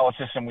the ballot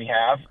system we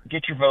have.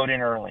 Get your vote in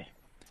early.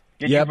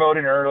 Get your vote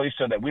in early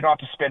so that we don't have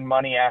to spend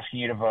money asking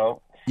you to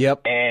vote.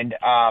 Yep. And,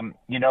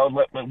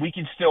 we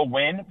can still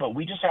win, but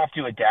we just have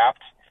to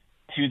adapt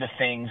to the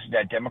things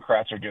that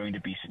Democrats are doing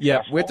to be successful.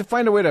 Yeah, we have to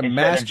find a way to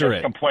master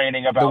it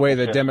complaining about the way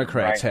the the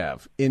Democrats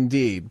have.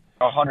 Indeed.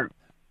 100.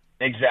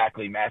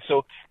 Exactly, Matt.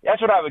 So that's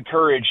what I would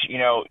encourage,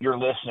 your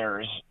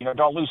listeners.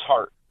 Don't lose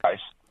heart, guys.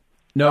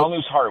 No, don't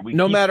lose heart.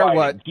 No matter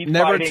what,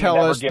 never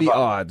tell us the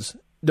odds.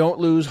 Don't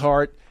lose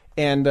heart,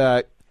 and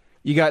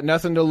you got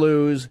nothing to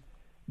lose.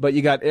 but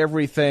you got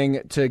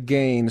everything to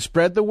gain.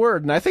 Spread the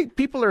word. And I think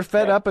people are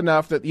fed up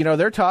enough that,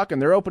 they're talking,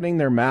 they're opening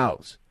their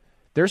mouths.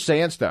 They're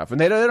saying stuff. And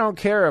they don't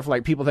care if,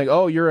 people think,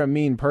 oh, you're a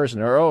mean person,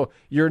 or, oh,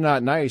 you're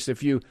not nice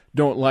if you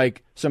don't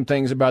like some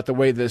things about the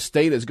way the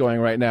state is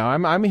going right now.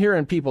 I'm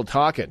hearing people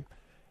talking,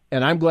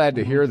 and I'm glad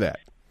to hear that.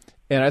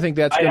 And I think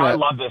that's going to... I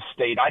love this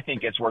state. I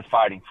think it's worth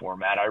fighting for,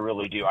 Matt. I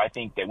really do. I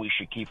think that we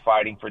should keep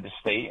fighting for the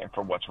state and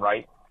for what's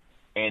right,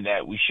 and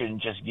that we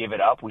shouldn't just give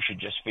it up. We should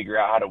just figure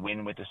out how to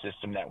win with the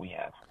system that we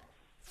have.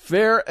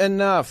 Fair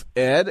enough,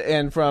 Ed.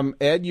 And from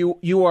Ed,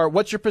 you are...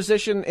 What's your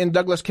position in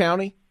Douglas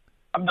County?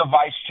 I'm the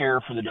vice chair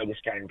for the Douglas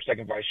County,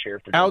 second vice chair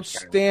for Douglas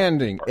County.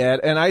 Outstanding,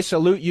 Ed. And I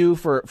salute you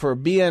for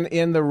being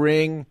in the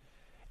ring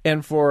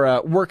and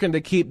for working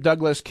to keep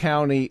Douglas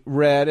County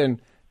red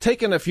and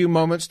taking a few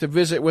moments to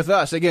visit with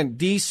us. Again,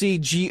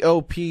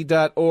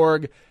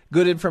 dcgop.org.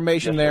 Good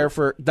information there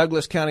for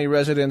Douglas County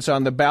residents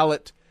on the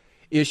ballot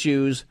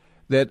issues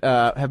that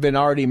have been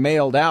already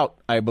mailed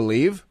out, I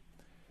believe.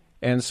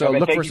 And so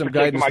look for some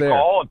guidance there.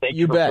 Call, and thank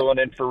you for filling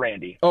in for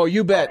Randy. Oh,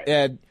 you bet, right.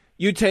 Ed.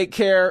 You take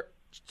care.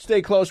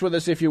 Stay close with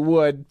us if you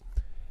would.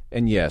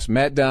 And yes,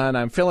 Matt Dunn,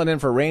 I'm filling in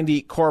for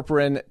Randy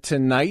Corporon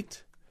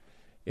tonight.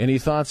 Any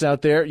thoughts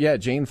out there? Yeah,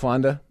 Jane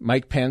Fonda,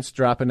 Mike Pence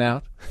dropping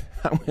out.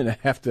 I'm going to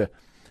have to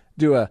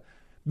do a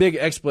big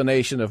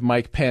explanation of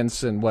Mike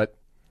Pence and what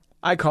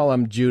I call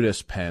him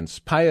Judas Pence.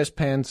 Pious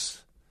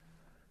Pence,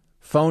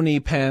 phony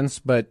Pence,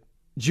 but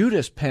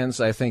Judas Pence,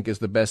 I think, is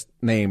the best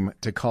name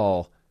to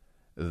call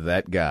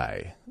that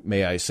guy,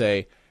 may I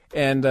say.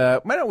 And why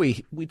don't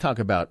we talk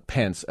about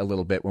Pence a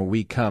little bit when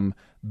we come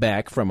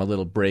back from a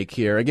little break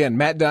here. Again,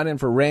 Matt Dunn in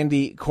for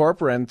Randy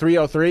Corporon,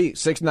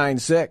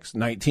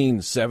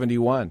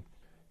 303-696-1971.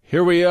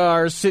 Here we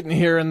are sitting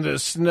here in the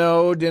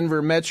snow,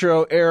 Denver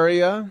metro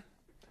area,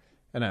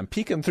 and I'm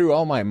peeking through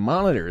all my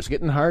monitors,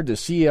 getting hard to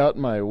see out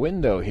my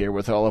window here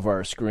with all of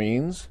our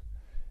screens.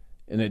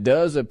 And it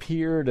does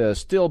appear to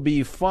still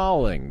be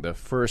falling, the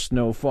first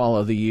snowfall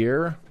of the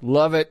year.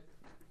 Love it.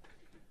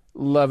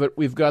 Love it.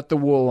 We've got the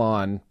wool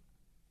on.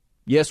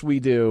 Yes, we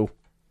do.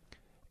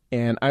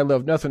 And I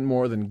love nothing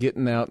more than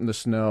getting out in the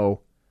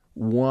snow,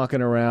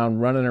 walking around,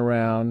 running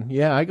around.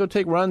 Yeah, I go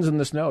take runs in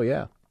the snow,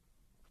 yeah.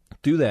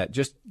 Do that.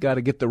 Just got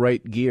to get the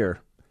right gear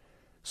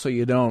so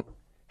you don't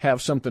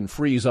have something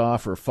freeze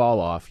off or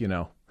fall off,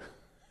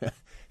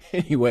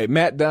 Anyway,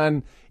 Matt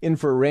Dunn in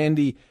for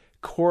Randy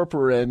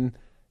Corporon.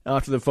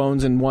 Off to the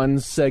phones in 1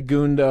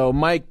 segundo.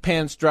 Mike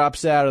Pence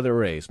drops out of the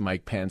race.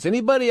 Mike Pence.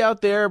 Anybody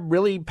out there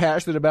really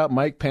passionate about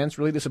Mike Pence,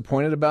 really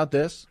disappointed about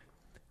this?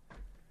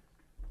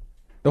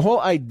 The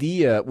whole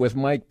idea with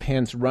Mike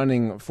Pence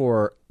running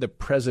for the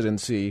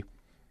presidency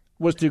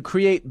was to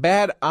create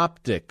bad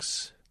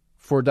optics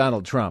for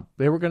Donald Trump.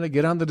 They were going to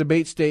get on the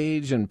debate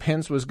stage, and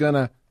Pence was going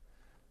to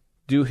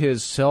do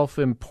his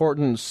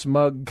self-important,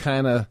 smug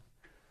kind of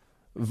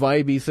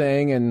vibey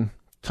thing and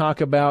talk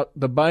about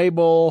the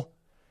Bible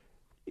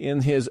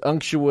in his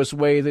unctuous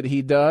way that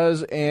he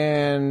does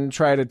and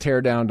try to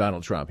tear down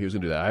Donald Trump. He was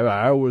going to do that.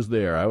 I was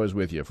there. I was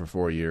with you for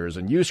 4 years,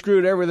 and you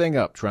screwed everything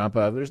up, Trump.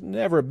 There's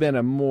never been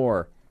a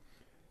more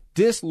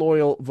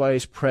disloyal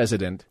vice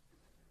president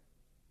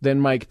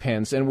than Mike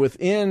Pence. And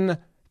within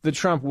the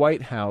Trump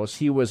White House,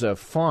 he was a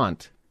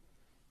font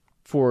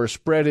for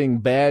spreading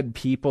bad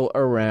people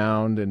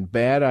around and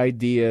bad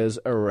ideas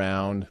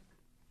around.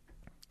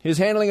 His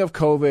handling of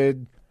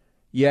COVID,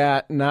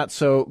 yeah, not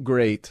so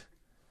great.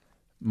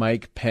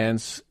 Mike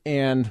Pence,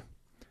 and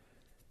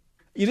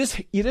you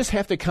just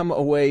have to come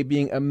away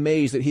being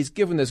amazed that he's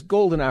given this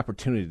golden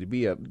opportunity to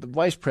be the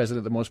vice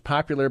president, the most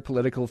popular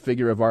political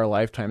figure of our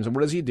lifetimes. And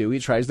what does he do? He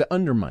tries to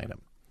undermine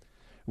him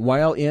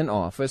while in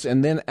office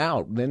and then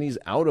out. Then he's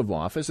out of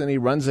office and he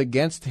runs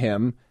against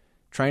him,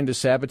 trying to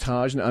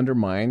sabotage and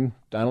undermine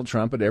Donald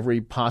Trump at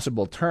every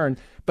possible turn.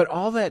 But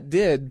all that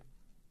did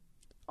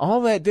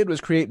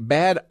was create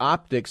bad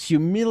optics,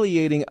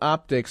 humiliating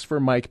optics for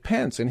Mike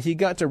Pence. And he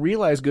got to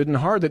realize good and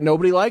hard that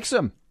nobody likes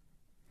him.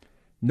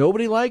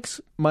 Nobody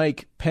likes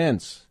Mike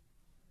Pence.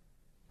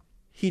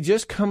 He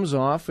just comes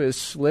off as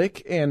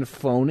slick and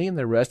phony and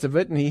the rest of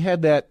it. And he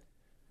had that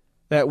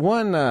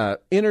one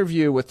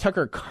interview with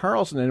Tucker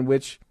Carlson in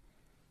which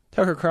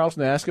Tucker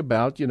Carlson asked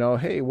about,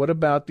 hey, what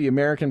about the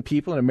American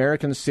people in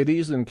American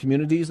cities and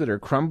communities that are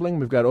crumbling?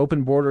 We've got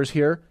open borders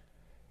here.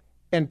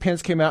 And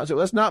Pence came out and said,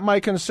 well, that's not my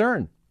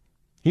concern.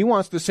 He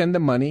wants to send the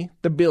money,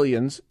 the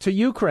billions, to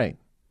Ukraine.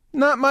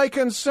 Not my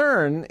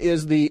concern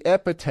is the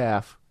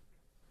epitaph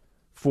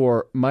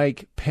for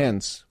Mike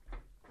Pence,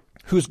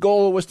 whose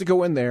goal was to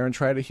go in there and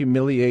try to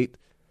humiliate,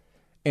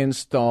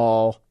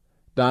 install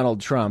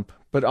Donald Trump.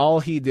 But all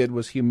he did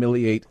was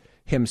humiliate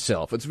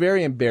himself. It's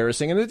very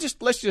embarrassing. And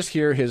let's just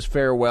hear his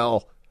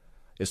farewell.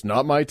 It's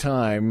not my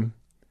time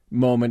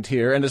moment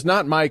here. And it's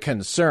not my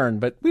concern,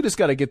 but we just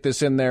got to get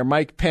this in there.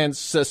 Mike Pence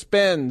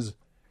suspends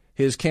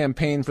his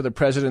campaign for the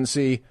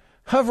presidency,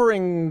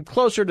 hovering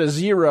closer to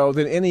zero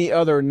than any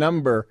other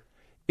number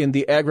in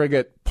the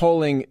aggregate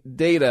polling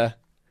data.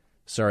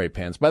 Sorry,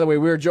 Pence. By the way,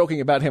 we were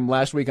joking about him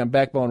last week on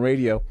Backbone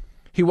Radio.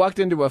 He walked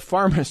into a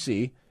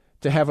pharmacy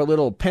to have a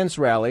little Pence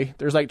rally.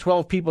 There's like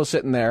 12 people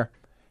sitting there.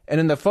 And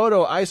in the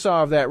photo I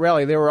saw of that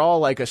rally, they were all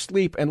like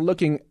asleep and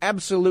looking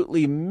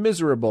absolutely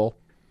miserable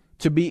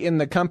to be in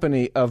the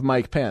company of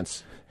Mike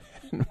Pence.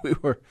 And we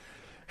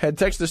had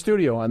text the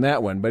studio on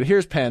that one. But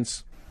here's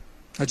Pence.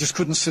 I just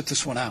couldn't sit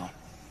this one out.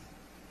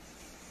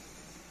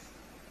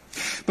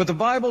 But the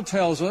Bible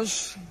tells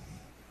us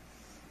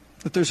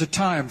that there's a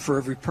time for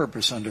every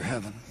purpose under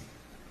heaven.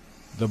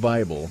 The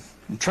Bible.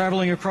 And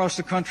traveling across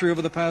the country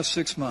over the past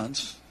 6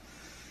 months,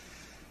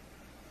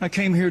 I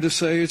came here to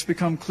say it's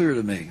become clear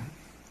to me.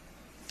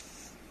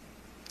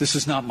 This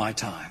is not my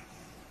time.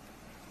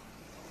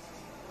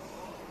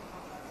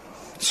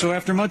 So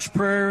after much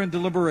prayer and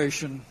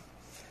deliberation,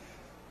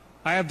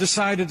 I have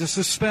decided to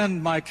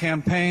suspend my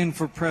campaign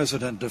for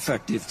president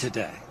effective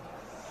today.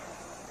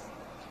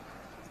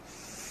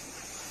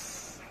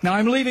 Now,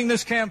 I'm leaving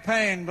this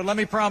campaign, but let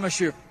me promise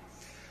you,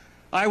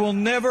 I will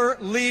never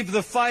leave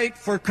the fight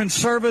for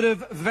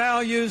conservative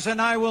values,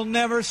 and I will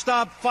never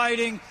stop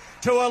fighting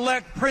to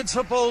elect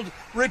principled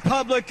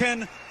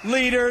Republican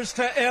leaders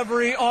to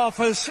every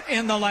office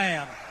in the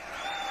land.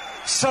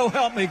 So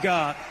help me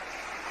God.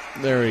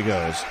 There he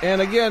goes.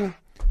 And again,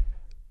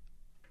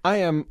 I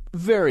am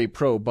very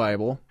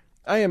pro-Bible.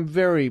 I am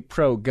very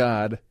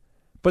pro-God.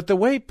 But the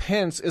way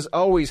Pence is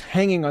always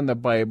hanging on the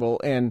Bible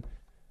and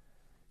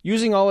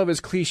using all of his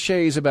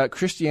cliches about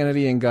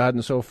Christianity and God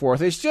and so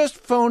forth, it's just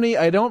phony.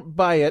 I don't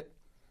buy it,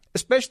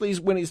 especially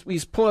when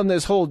he's pulling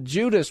this whole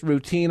Judas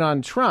routine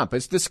on Trump.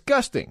 It's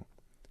disgusting.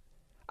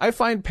 I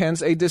find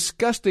Pence a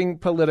disgusting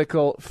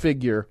political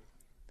figure.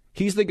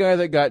 He's the guy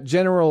that got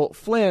General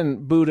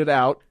Flynn booted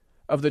out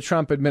of the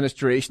Trump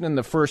administration in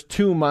the first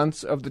 2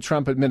 months of the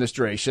Trump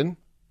administration.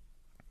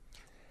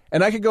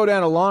 And I could go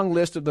down a long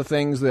list of the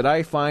things that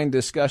I find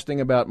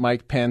disgusting about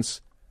Mike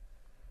Pence,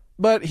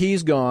 but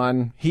he's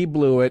gone. He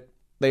blew it.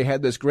 They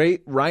had this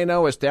great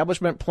rhino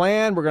establishment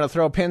plan. We're going to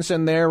throw Pence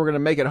in there. We're going to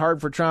make it hard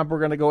for Trump. We're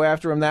going to go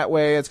after him that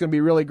way. It's going to be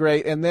really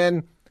great. And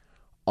then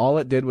all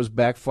it did was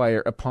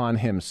backfire upon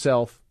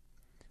himself.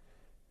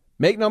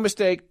 Make no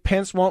mistake,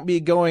 Pence won't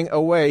be going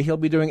away. He'll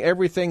be doing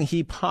everything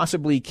he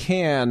possibly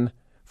can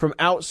from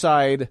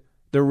outside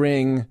the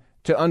ring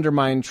to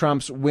undermine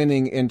Trump's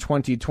winning in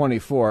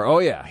 2024. Oh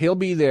yeah, he'll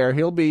be there.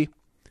 He'll be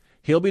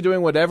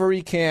doing whatever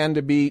he can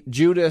to be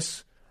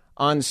Judas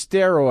on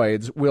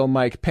steroids, will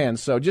Mike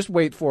Pence. So just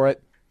wait for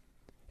it.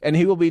 And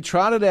he will be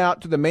trotted out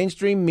to the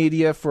mainstream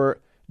media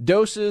for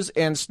doses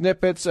and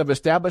snippets of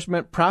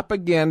establishment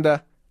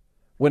propaganda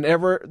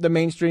whenever the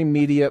mainstream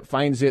media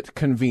finds it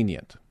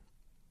convenient.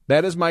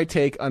 That is my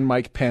take on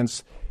Mike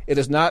Pence. It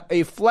is not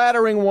a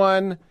flattering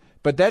one,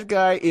 but that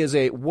guy is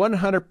a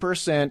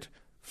 100%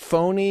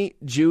 phony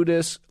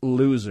Judas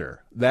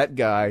loser. That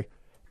guy.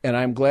 And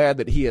I'm glad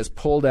that he has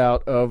pulled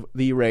out of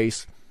the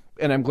race.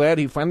 And I'm glad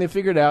he finally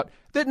figured out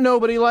that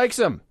nobody likes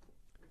him.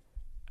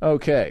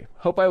 Okay.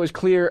 Hope I was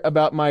clear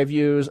about my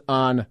views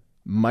on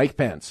Mike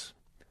Pence.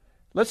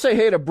 Let's say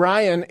hey to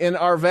Brian in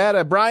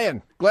Arvada.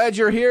 Brian, glad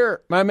you're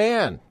here, my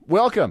man.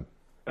 Welcome.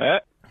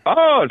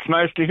 It's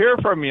nice to hear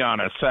from you on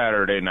a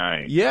Saturday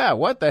night. Yeah,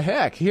 what the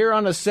heck? Here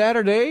on a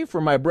Saturday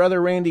for my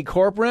brother Randy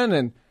Corporon,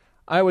 and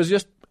I was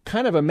just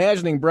kind of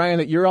imagining, Brian,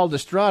 that you're all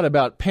distraught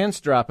about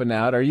Pence dropping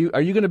out. Are you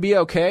going to be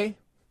okay?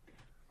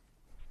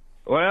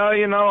 Well,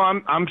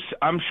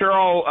 I'm sure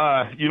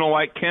I'll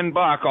like Ken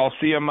Buck, I'll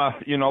see him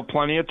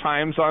plenty of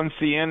times on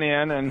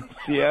CNN and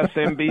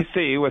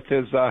CSNBC with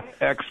his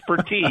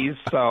expertise.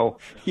 So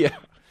yeah,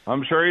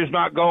 I'm sure he's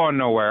not going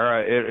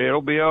nowhere.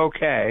 It'll be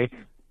okay.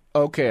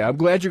 Okay, I'm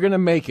glad you're going to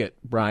make it,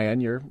 Brian.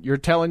 You're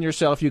telling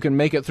yourself you can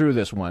make it through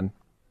this one.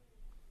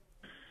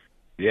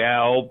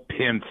 Yeah, old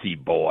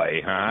Pensy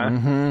boy, huh?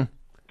 Mm-hmm.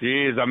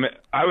 Jeez,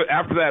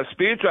 after that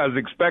speech, I was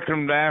expecting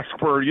him to ask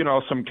for,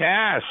 some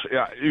cash.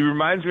 He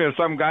reminds me of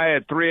some guy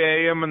at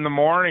 3 a.m. in the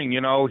morning,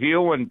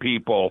 healing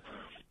people.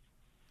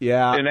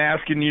 Yeah. And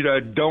asking you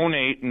to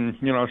donate and,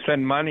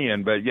 send money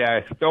in. But,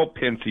 yeah, old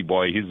Pensy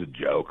boy, he's a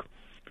joke.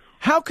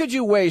 How could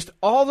you waste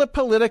all the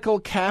political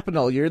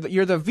capital? You're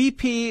the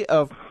VP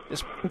of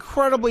this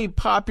incredibly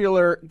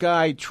popular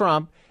guy,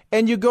 Trump,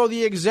 and you go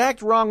the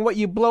exact wrong way.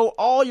 You blow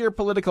all your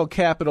political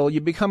capital.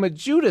 You become a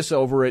Judas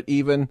over it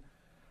even.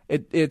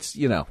 It's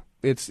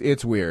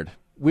weird.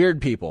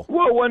 Weird people.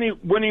 Well, when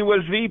he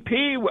was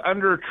VP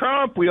under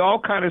Trump, we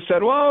all kind of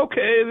said, well,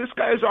 okay, this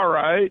guy's all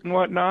right and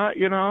whatnot.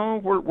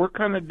 We're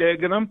kind of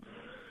digging him.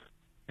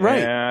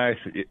 Right.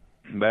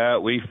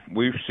 But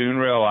we've soon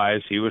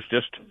realized he was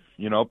just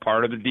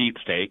part of the deep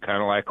state,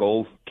 kind of like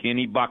old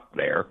Kenny Buck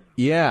there.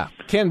 Yeah,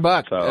 Ken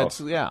Buck. So,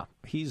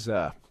 he's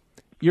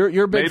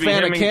you're a big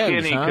fan of Ken's,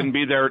 maybe Kenny huh? can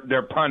be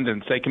their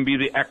pundits. They can be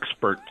the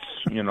experts,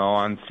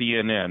 on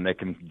CNN. They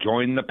can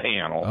join the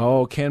panel.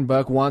 Oh, Ken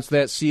Buck wants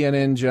that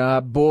CNN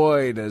job.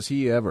 Boy, does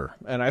he ever.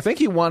 And I think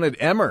he wanted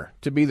Emmer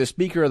to be the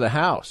Speaker of the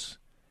House.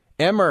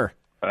 Emmer,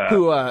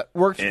 who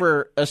works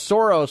for a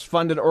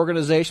Soros-funded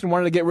organization,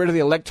 wanted to get rid of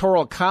the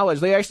Electoral College.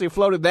 They actually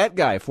floated that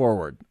guy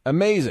forward.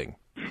 Amazing.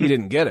 He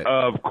didn't get it.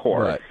 Of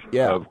course. But,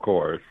 yeah. Of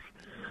course.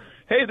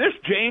 Hey, this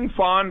Jane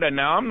Fonda,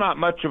 now I'm not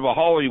much of a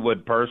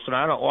Hollywood person.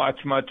 I don't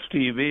watch much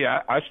TV.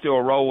 I still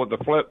roll with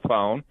the flip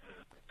phone.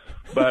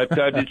 But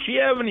did she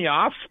have any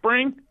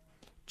offspring?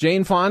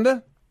 Jane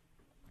Fonda?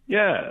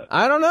 Yeah.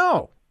 I don't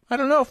know. I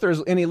don't know if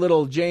there's any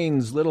little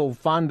Janes, little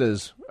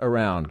Fondas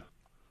around.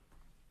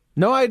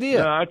 No idea.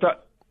 Yeah, I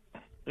thought.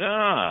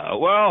 Yeah,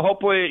 well,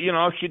 hopefully,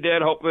 if she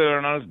did, hopefully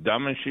they're not as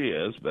dumb as she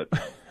is. But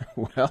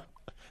well,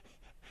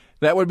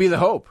 that would be the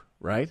hope,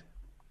 right?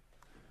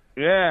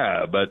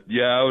 Yeah, but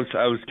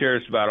I was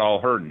curious about all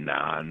her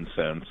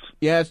nonsense.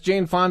 Yeah, it's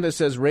Jane Fonda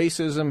says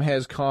racism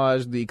has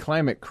caused the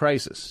climate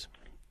crisis,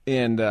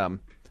 and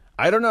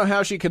I don't know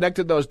how she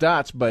connected those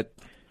dots, but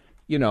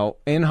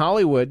in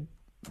Hollywood,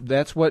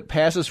 that's what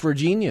passes for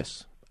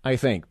genius, I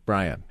think,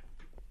 Brian.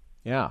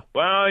 Yeah.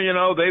 Well,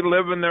 they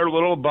live in their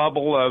little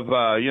bubble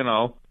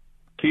of,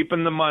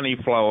 keeping the money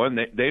flowing.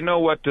 They know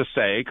what to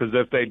say, because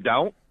if they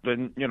don't,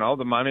 then,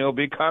 the money will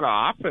be cut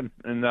off,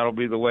 and that'll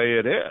be the way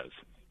it is.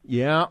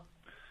 Yeah.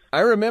 I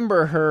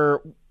remember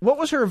her. What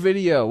was her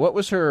video? What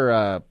was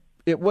her,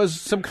 it was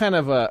some kind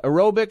of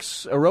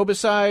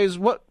aerobicize.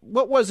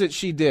 What was it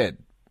she did?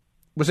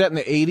 Was that in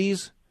the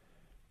 80s?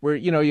 Where,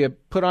 you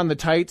put on the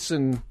tights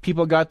and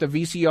people got the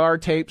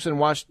VCR tapes and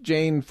watched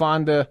Jane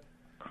Fonda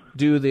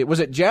do was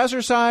it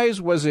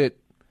jazzercise? Was it,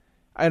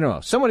 I don't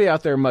know. Somebody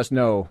out there must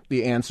know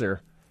the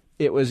answer.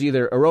 It was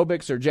either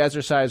aerobics or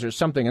jazzercise or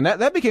something. And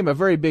that became a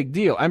very big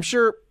deal. I'm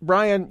sure,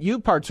 Brian, you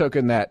partook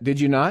in that. Did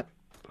you not?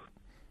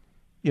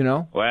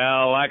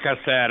 Well, like I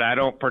said, I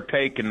don't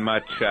partake in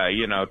much,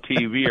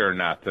 TV or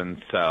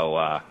nothing. So,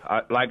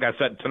 like I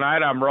said,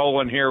 tonight I'm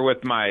rolling here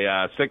with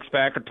my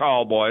 6-pack of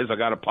Tall Boys. I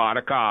got a pot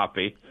of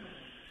coffee.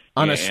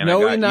 On a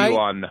snowy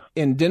night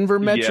in Denver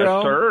Metro?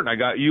 Yes, sir, and I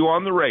got you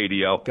on the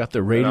radio. Got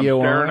the radio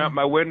on. I'm staring on. out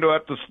my window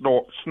at the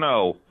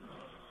snow.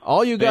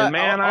 All you got, and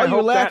man, all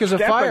you lack is a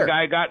fire.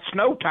 Guy got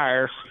snow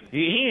tires.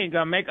 He ain't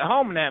going to make it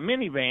home in that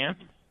minivan.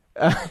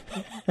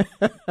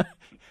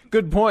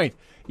 Good point.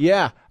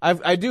 Yeah,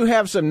 I do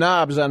have some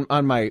knobs on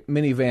my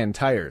minivan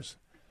tires,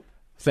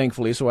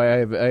 thankfully, so I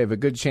have a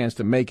good chance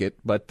to make it.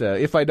 But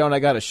if I don't, I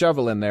got a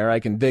shovel in there. I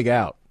can dig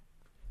out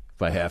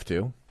if I have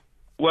to.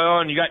 Well,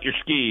 and you got your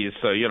skis,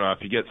 so,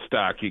 if you get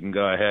stuck, you can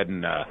go ahead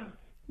and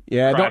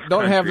yeah,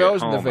 don't have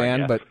those in the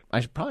van, but I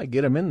should probably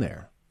get them in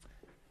there.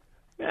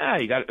 Yeah,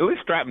 you got to at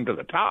least strap them to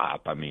the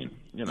top. I mean,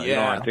 you don't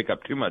want to take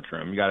up too much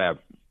room. You got to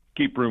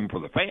keep room for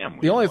the family.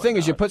 The only thing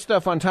is you put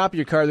stuff on top of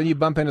your car, then you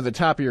bump into the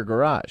top of your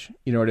garage.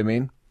 You know what I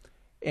mean?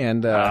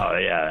 And oh,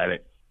 yeah, that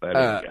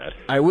ain't good.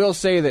 I will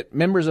say that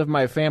members of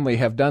my family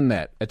have done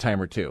that a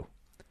time or two.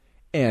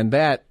 And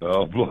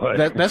oh, boy.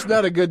 That's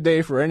not a good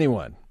day for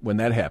anyone when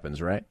that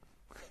happens, right?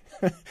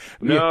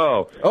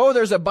 No. Oh,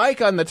 there's a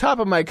bike on the top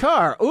of my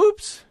car.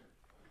 Oops.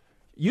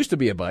 Used to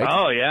be a bike.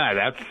 Oh, yeah,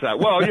 that's,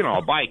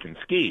 a bike and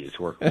skis.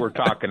 We're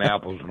talking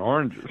apples and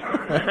oranges.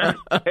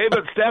 Hey,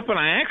 but Stefan,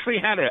 I actually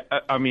had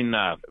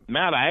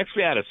Matt, I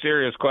actually had a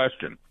serious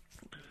question.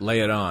 Lay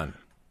it on.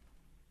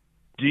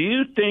 Do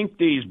you think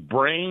these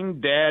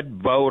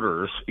brain-dead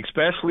voters,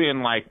 especially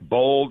in,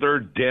 Boulder,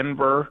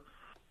 Denver,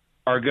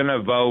 are going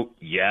to vote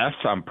yes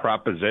on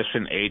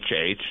Proposition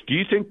HH? Do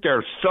you think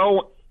they're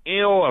so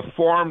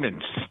ill-informed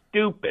and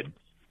stupid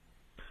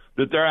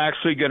that they're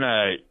actually going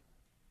to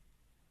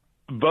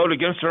vote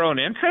against their own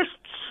interests?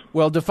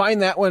 Well, define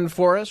that one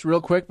for us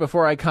real quick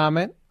before I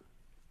comment.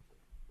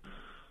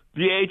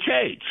 The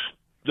HH,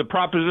 the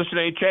Proposition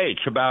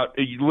HH, about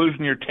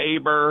losing your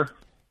Tabor,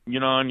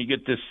 and you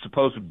get this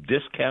supposed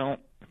discount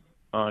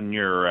on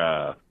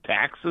your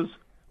taxes.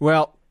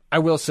 Well, I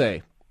will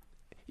say,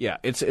 yeah,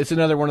 it's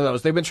another one of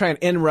those. They've been trying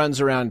end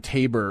runs around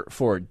Tabor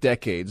for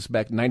decades,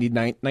 back in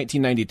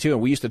 1992,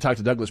 and we used to talk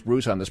to Douglas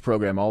Bruce on this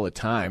program all the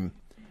time.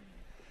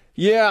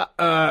 Yeah,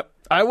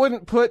 I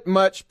wouldn't put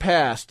much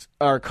past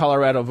our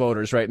Colorado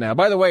voters right now.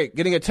 By the way,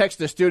 getting a text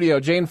to the studio,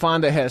 Jane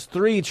Fonda has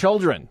 3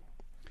 children.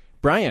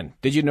 Brian,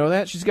 did you know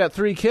that? She's got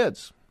 3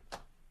 kids.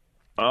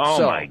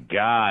 Oh, my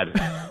God.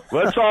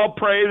 Let's all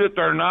pray that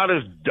they're not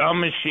as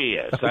dumb as she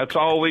is. That's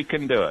all we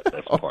can do at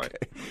this point.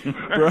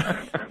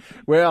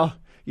 Well,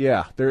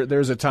 yeah,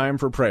 there's a time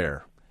for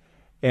prayer.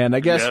 And I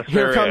guess yes,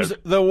 here comes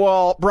the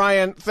wall.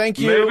 Brian, thank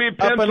you. Maybe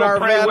Pence will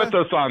pray with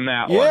us on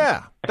that one.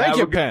 Yeah, thank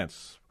you,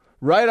 Pence.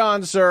 Right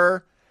on,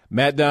 sir.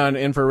 Matt Dunn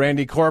in for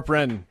Randy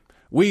Corporon.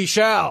 We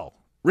shall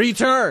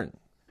return.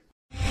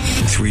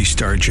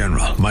 3-star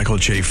General Michael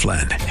J.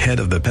 Flynn, head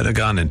of the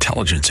Pentagon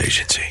Intelligence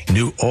Agency,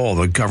 knew all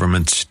the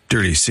government's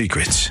dirty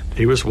secrets.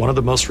 He was one of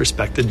the most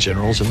respected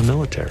generals in the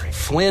military.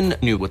 Flynn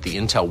knew what the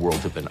intel world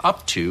had been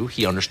up to.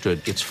 He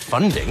understood its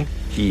funding.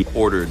 He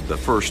ordered the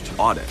first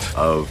audit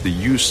of the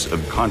use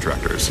of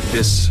contractors.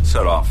 This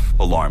set off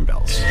alarm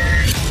bells.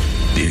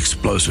 The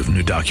explosive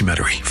new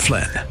documentary,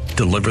 Flynn,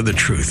 Deliver the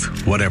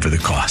Truth, Whatever the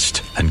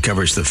Cost,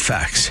 uncovers the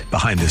facts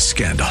behind this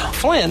scandal.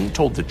 Flynn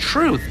told the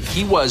truth.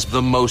 He was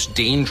the most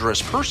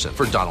dangerous person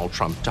for Donald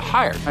Trump to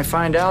hire. I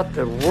find out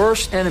the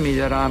worst enemy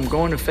that I'm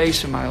going to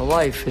face in my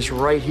life is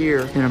right here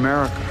in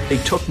America. They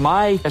took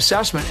my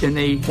assessment and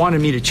they wanted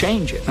me to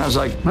change it. And I was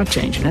like, I'm not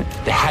changing it.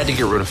 They had to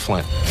get rid of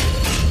Flynn.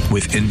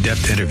 With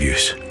in-depth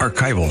interviews,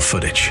 archival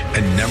footage,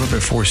 and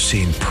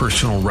never-before-seen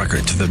personal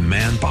records of the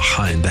man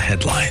behind the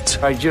headlines.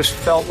 I just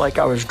felt like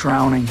I was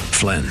drowning.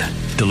 Flynn,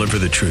 deliver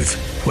the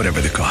truth, whatever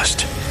the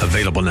cost.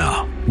 Available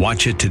now.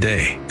 Watch it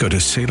today. Go to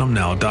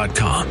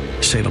salemnow.com.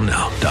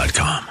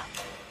 salemnow.com.